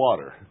do with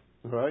water.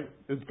 All right?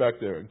 It's back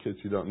there in case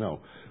you don't know.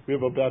 We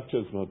have a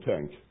baptismal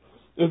tank.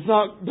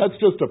 That's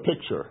just a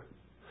picture.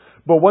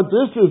 But what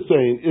this is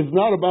saying is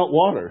not about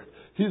water.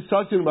 He's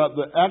talking about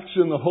the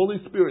action the Holy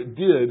Spirit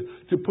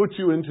did to put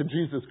you into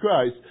Jesus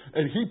Christ,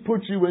 and He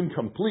put you in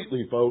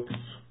completely, folks.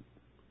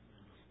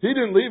 He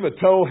didn't leave a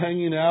toe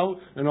hanging out,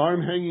 an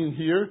arm hanging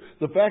here.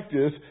 The fact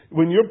is,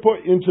 when you're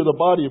put into the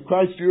body of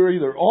Christ, you're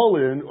either all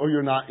in or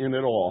you're not in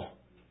at all.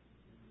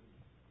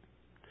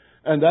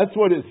 And that's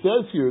what it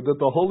says here, that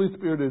the Holy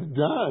Spirit has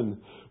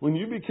done. When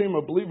you became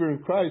a believer in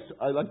Christ,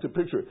 I like to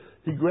picture it.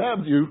 He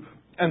grabbed you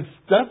and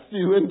steps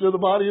you into the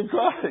body of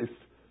Christ.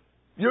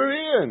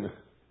 You're in.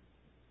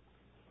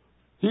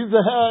 He's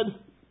the head.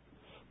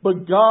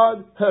 But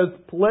God has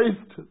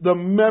placed the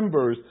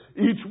members,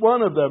 each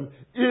one of them,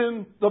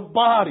 in the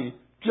body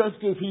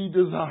just as He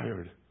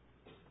desired.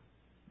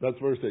 That's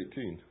verse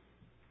 18.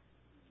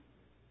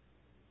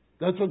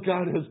 That's what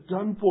God has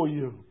done for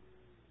you.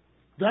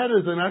 That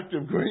is an act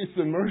of grace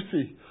and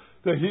mercy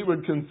that He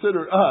would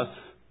consider us.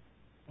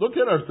 Look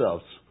at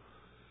ourselves.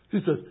 He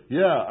says,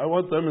 yeah, I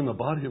want them in the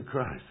body of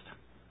Christ.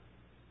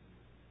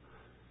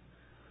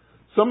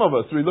 Some of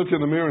us, we look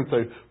in the mirror and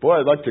say, boy,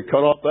 I'd like to cut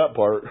off that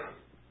part.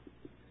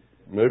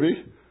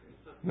 Maybe?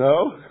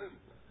 No?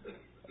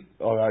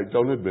 All right,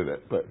 don't admit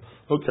it, but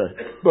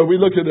okay. But we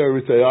look at there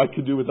and we say, I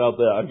could do without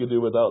that, I could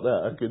do without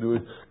that, I could do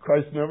it.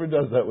 Christ never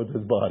does that with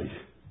His body.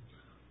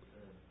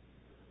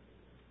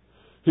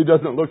 He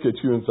doesn't look at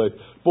you and say,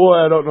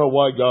 boy, I don't know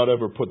why God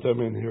ever put them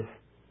in here.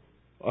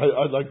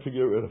 I'd like to get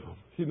rid of them.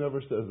 He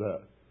never says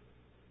that.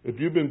 If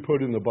you've been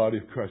put in the body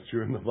of Christ,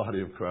 you're in the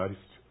body of Christ.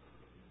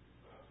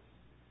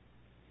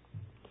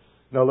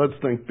 Now let's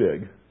think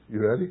big. You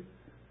ready?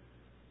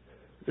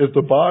 If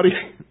the body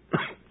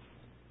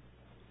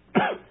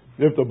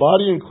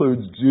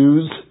includes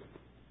Jews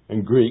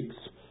and Greeks,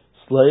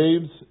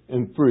 slaves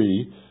and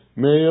free,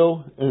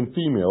 male and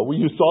female. Well,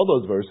 you saw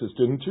those verses,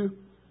 didn't you?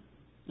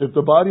 If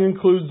the body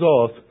includes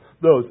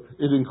those,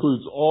 it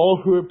includes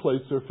all who have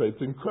placed their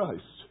faith in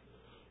Christ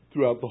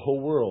throughout the whole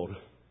world.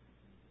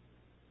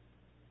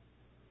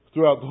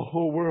 Throughout the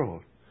whole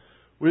world.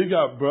 We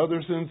got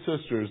brothers and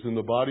sisters in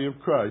the body of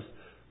Christ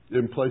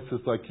in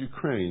places like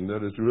Ukraine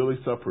that is really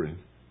suffering.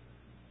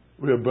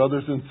 We have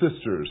brothers and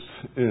sisters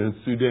in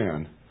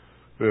Sudan.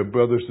 We have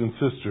brothers and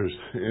sisters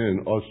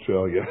in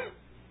Australia.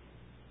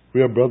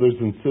 We have brothers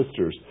and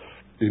sisters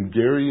in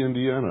Gary,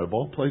 Indiana, of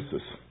all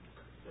places.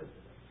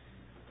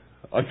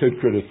 I could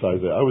criticize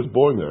it. I was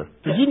born there.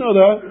 Did you know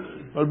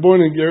that? I was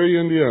born in Gary,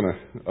 Indiana.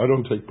 I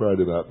don't take pride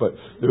in that, but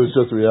it was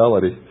just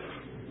reality.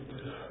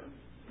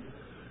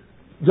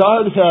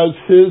 God has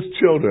His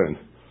children,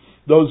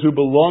 those who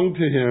belong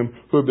to Him,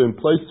 who have been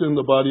placed in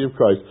the body of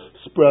Christ,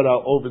 spread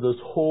out over this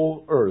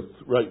whole earth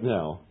right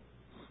now.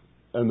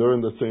 And they're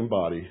in the same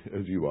body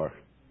as you are.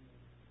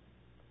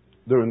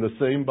 They're in the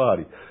same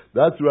body.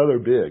 That's rather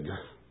big.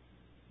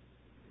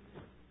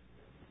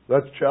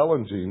 That's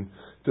challenging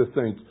to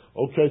think,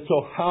 okay,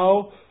 so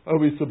how are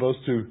we supposed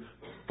to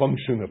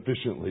function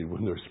efficiently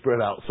when they're spread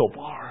out so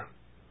far?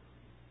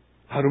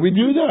 How do we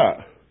do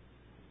that?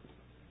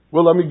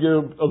 Well, let me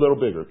give a little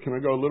bigger. Can I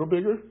go a little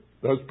bigger?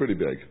 That was pretty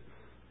big.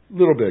 A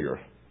little bigger.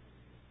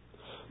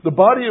 The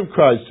body of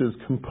Christ is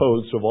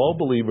composed of all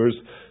believers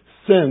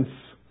since,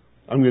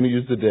 I'm going to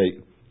use the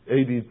date,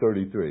 AD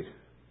 33.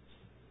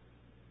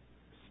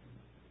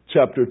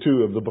 Chapter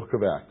 2 of the book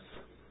of Acts,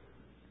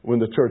 when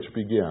the church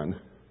began.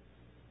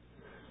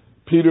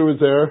 Peter was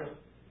there.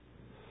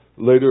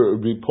 Later it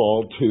would be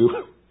Paul too.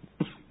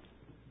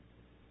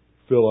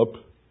 Philip.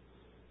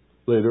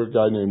 Later a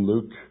guy named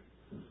Luke.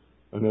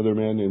 Another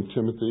man named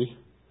Timothy.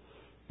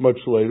 Much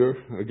later,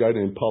 a guy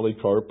named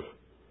Polycarp.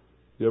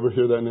 You ever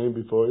hear that name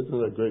before? Isn't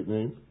that a great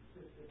name?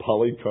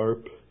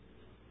 Polycarp.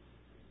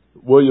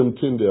 William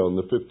Tyndale in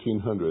the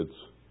 1500s.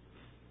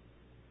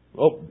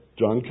 Oh,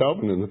 John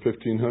Calvin in the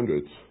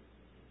 1500s.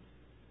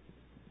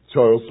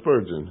 Charles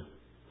Spurgeon.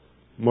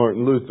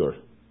 Martin Luther.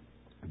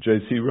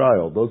 J.C.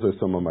 Ryle. Those are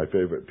some of my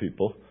favorite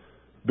people.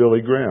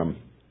 Billy Graham.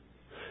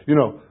 You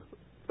know,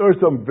 there are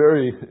some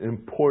very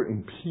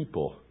important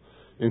people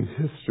in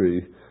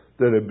history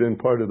that have been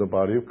part of the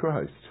body of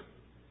Christ.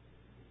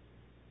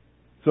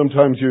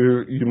 Sometimes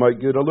you might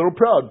get a little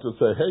proud to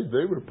say, hey,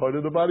 they were part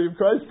of the body of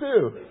Christ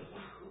too.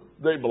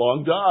 They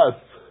belong to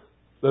us.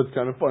 That's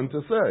kind of fun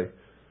to say.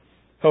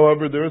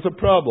 However, there is a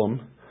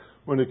problem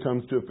when it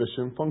comes to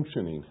efficient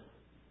functioning.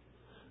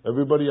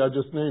 Everybody I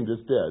just named is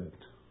dead.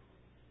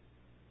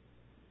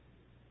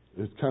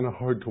 It's kind of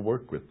hard to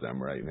work with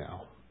them right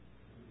now.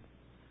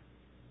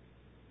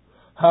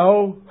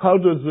 How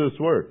does this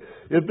work?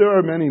 If there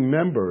are many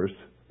members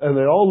and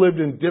they all lived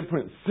in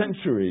different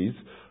centuries,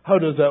 how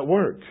does that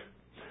work?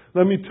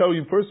 Let me tell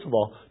you, first of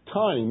all,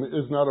 time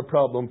is not a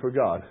problem for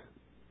God.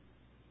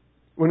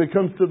 When it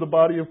comes to the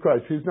body of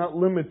Christ, He's not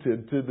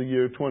limited to the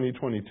year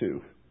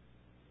 2022.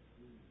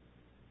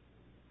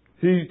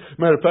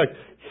 Matter of fact,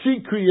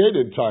 He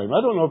created time.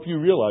 I don't know if you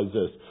realize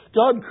this.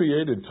 God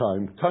created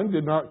time. Time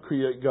did not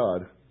create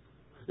God.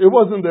 It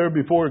wasn't there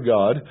before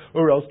God,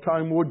 or else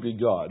time would be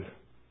God.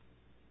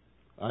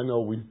 I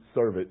know we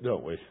serve it,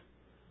 don't we?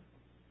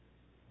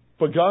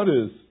 But God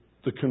is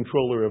the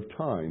controller of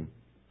time.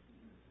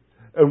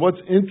 And what's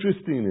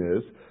interesting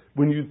is,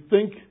 when you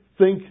think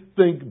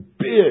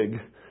big,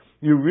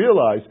 you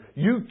realize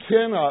you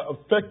cannot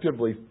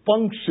effectively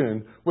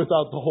function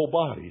without the whole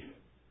body.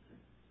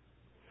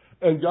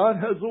 And God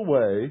has a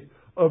way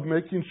of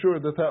making sure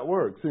that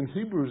works. In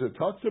Hebrews, it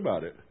talks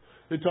about it.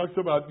 It talks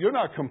about you're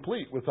not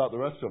complete without the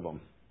rest of them.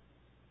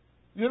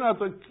 You're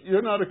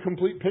not a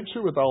complete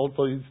picture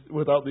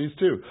without these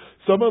two.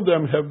 Some of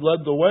them have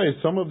led the way.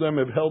 Some of them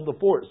have held the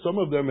fort. Some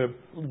of them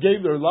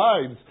gave their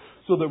lives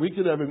so that we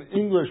could have an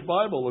English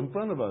Bible in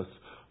front of us.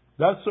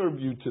 That served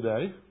you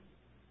today.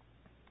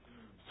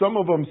 Some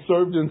of them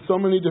served in so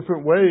many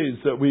different ways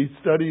that we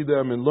study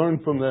them and learn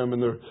from them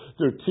and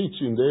their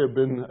teaching. They have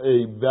been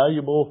a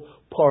valuable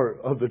part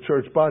of the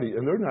church body,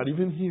 and they're not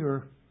even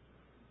here.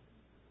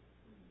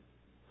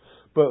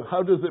 But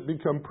how does it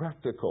become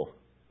practical?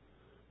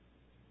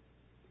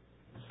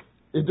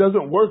 It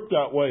doesn't work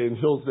that way in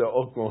Hillsdale,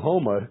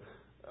 Oklahoma,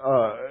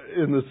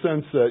 in the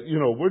sense that,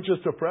 we're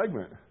just a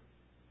fragment.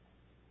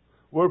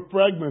 We're a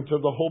fragment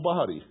of the whole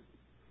body.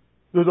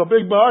 There's a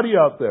big body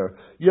out there.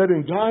 Yet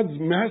in God's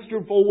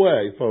masterful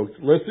way, folks,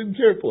 listen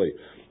carefully.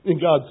 In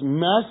God's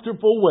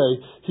masterful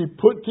way, He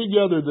put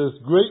together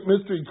this great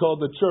mystery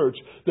called the church,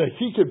 that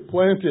He could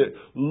plant it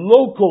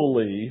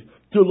locally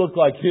to look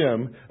like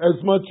Him,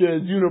 as much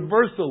as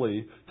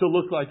universally to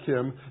look like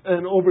Him,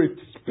 and over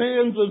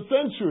spans of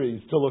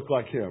centuries to look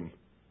like Him.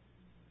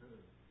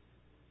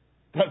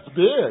 That's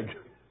big.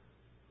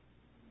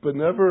 But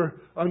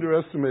never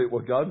underestimate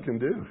what God can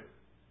do.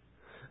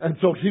 And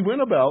so He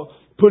went about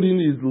putting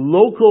these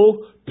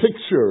local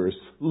pictures,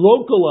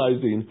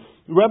 localizing,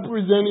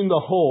 representing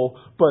the whole,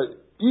 but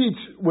each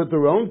with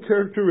their own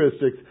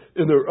characteristics,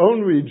 in their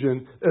own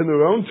region, in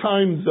their own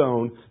time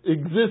zone,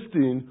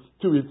 existing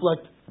to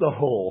reflect the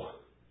whole.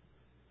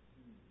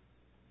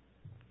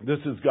 This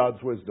is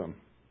God's wisdom.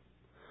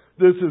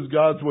 This is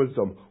God's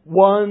wisdom.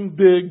 One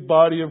big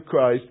body of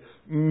Christ,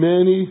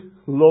 many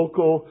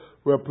local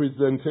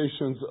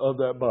representations of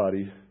that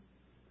body,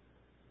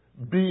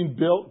 being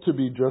built to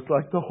be just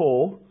like the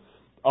whole,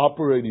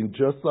 operating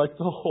just like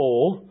the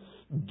whole,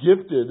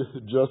 gifted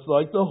just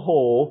like the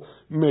whole,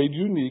 made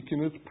unique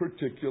in its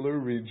particular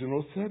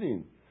regional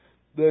setting.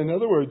 In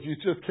other words, you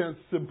just can't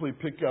simply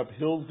pick up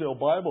Hillsdale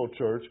Bible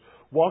Church,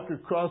 walk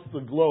across the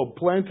globe,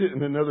 plant it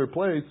in another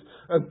place,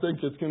 and think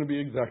it's going to be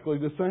exactly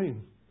the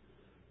same.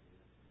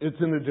 It's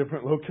in a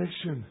different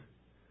location.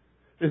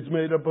 It's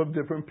made up of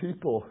different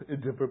people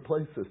in different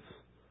places.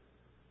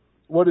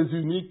 What is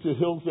unique to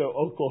Hillsdale,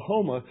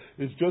 Oklahoma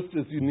is just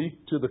as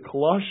unique to the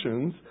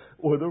Colossians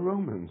or the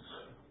Romans.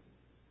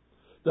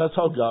 That's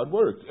how God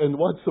works. And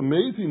what's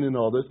amazing in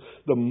all this,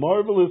 the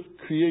marvelous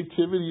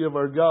creativity of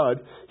our God,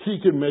 He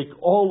can make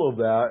all of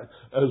that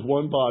as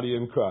one body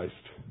in Christ.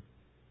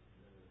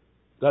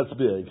 That's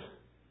big.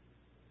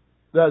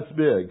 That's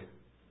big.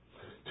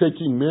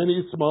 Taking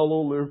many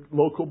small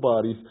local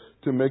bodies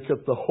to make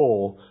up the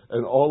whole,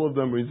 and all of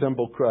them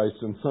resemble Christ,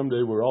 and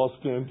someday we'll all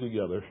stand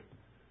together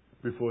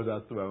before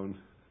that throne.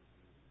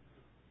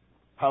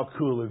 How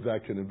cool is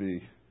that going to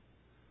be?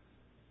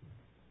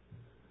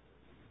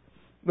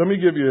 Let me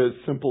give you a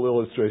simple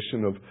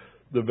illustration of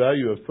the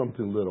value of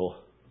something little.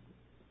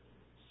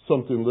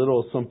 Something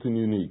little, something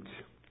unique.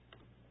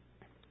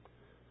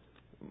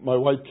 My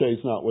wife Kay's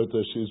not with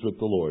us, she's with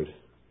the Lord.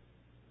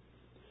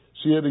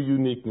 She had a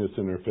uniqueness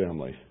in her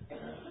family.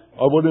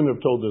 I wouldn't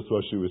have told this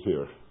while she was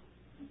here.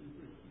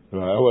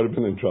 I would have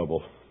been in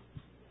trouble.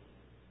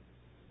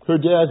 Her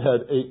dad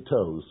had 8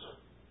 toes.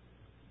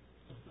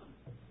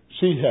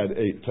 She had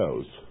 8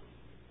 toes.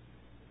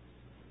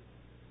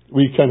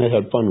 We kind of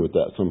had fun with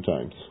that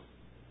sometimes.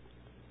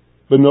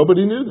 But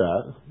nobody knew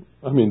that.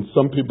 I mean,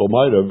 some people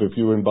might have if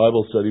you were in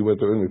Bible study with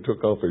her and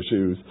took off her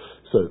shoes.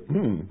 Said,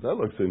 that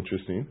looks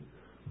interesting.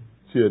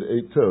 She had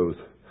 8 toes.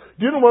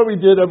 Do you know what we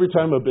did every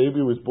time a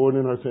baby was born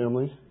in our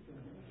family?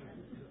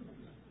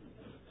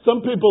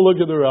 Some people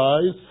look at their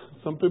eyes.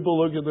 Some people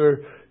look at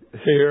their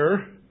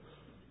hair.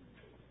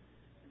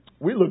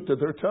 We looked at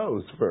their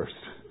toes first.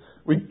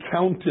 We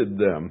counted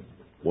them.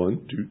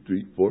 1, 2,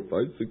 3, 4, 5,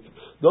 6.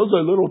 Those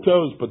are little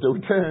toes, but there were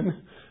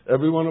 10.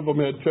 Every one of them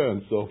had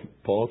 10. So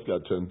Paul's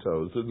got 10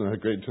 toes. Isn't that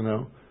great to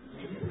know?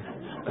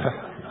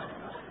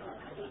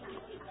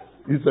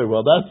 You say,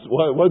 well, that's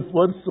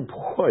what's the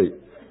point?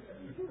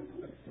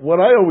 What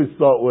I always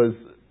thought was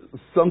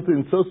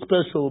something so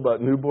special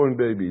about newborn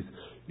babies.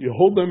 You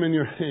hold them in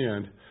your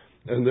hand,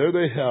 and there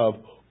they have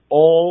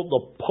all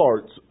the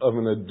parts of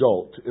an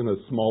adult in a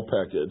small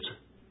package.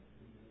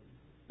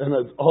 And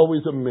it's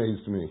always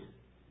amazed me.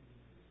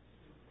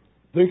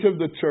 Think of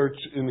the church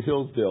in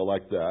Hillsdale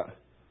like that.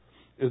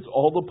 It's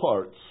all the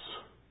parts.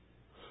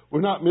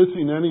 We're not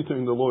missing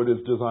anything the Lord has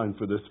designed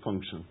for this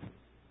function.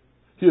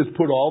 He has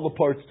put all the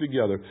parts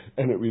together,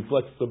 and it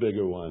reflects the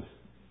bigger one.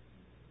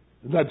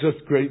 Isn't that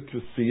just great to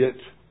see it?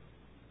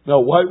 Now,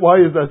 why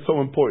is that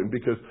so important?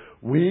 Because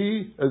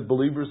we, as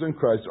believers in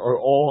Christ, are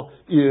all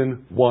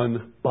in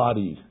one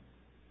body.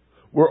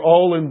 We're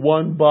all in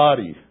one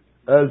body.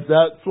 As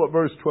that's what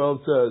verse 12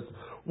 says.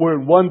 We're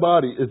in one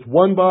body. It's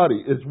one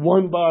body. It's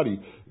one body.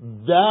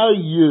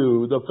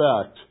 Value the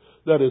fact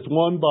that it's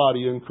one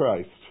body in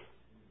Christ.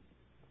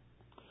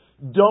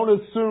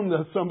 Don't assume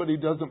that somebody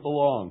doesn't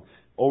belong.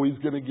 Oh, he's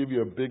going to give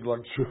you a big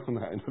lecture on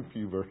that in a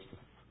few verses.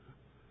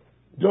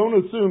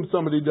 Don't assume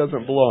somebody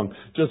doesn't belong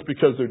just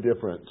because they're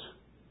different.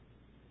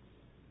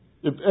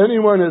 If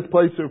anyone has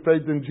placed their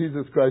faith in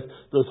Jesus Christ,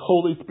 the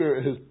Holy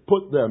Spirit has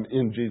put them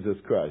in Jesus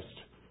Christ.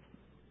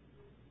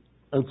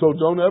 And so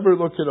don't ever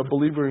look at a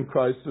believer in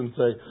Christ and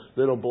say,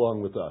 they don't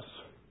belong with us.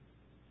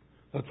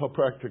 That's how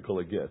practical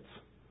it gets.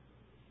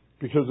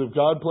 Because if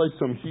God placed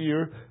them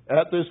here,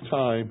 at this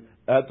time,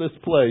 at this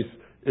place,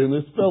 in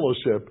this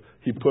fellowship,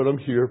 He put them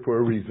here for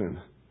a reason.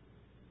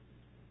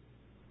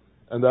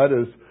 And that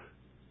is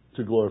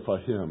to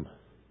glorify Him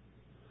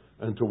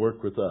and to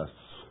work with us.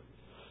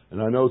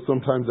 And I know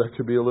sometimes that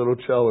could be a little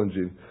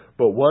challenging,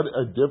 but what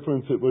a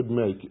difference it would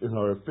make in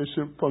our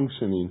efficient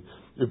functioning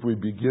if we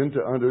begin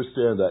to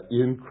understand that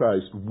in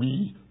Christ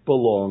we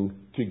belong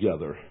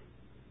together.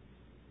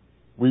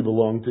 We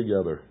belong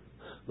together.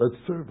 Let's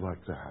serve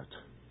like that.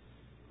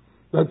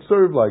 Let's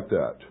serve like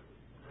that.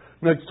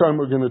 Next time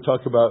we're going to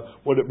talk about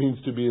what it means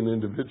to be an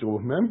individual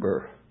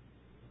member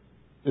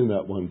in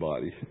that one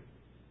body.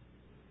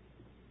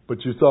 But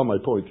you saw my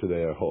point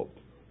today, I hope.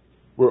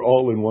 We're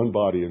all in one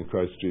body in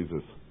Christ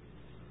Jesus.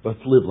 Let's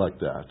live like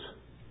that.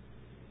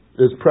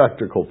 It's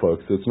practical,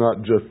 folks. It's not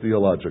just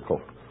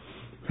theological.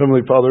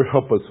 Heavenly Father,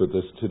 help us with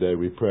this today,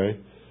 we pray.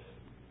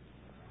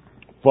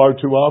 Far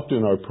too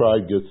often our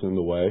pride gets in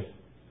the way.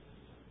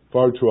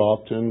 Far too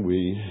often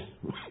we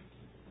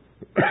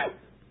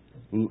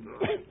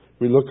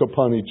look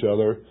upon each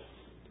other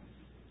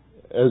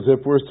as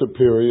if we're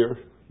superior,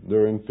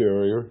 they're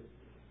inferior.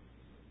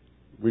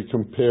 We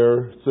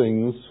compare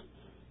things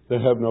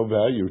that have no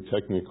value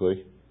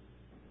technically.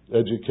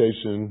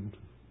 Education,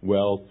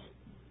 wealth,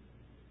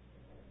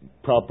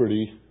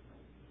 property.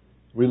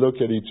 We look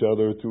at each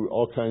other through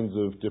all kinds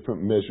of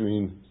different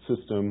measuring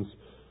systems.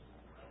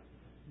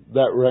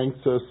 That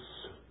ranks us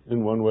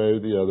in one way or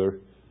the other.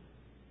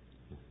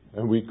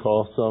 And we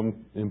call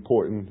some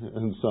important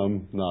and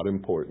some not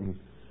important.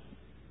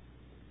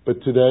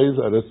 But today,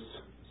 let us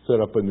set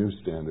up a new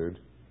standard.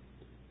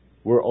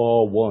 We're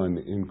all one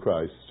in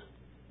Christ.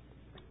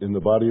 In the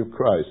body of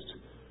Christ,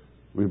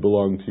 we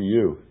belong to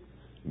you.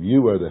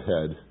 You are the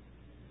head.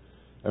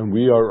 And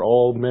we are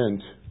all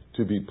meant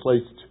to be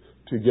placed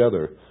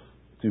together,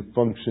 to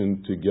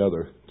function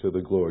together to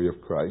the glory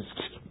of Christ.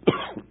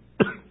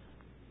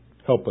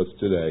 Help us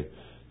today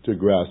to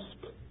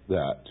grasp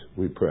that,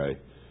 we pray.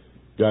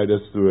 Guide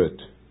us through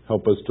it.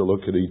 Help us to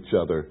look at each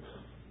other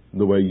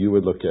the way you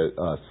would look at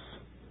us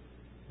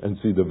and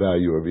see the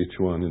value of each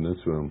one in this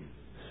room.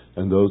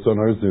 And those on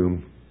our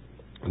Zoom,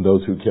 and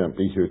those who can't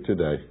be here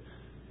today,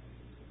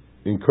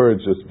 encourage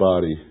this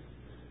body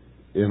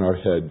in our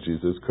head,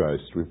 Jesus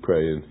Christ. We pray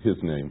in His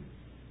name.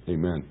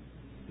 Amen.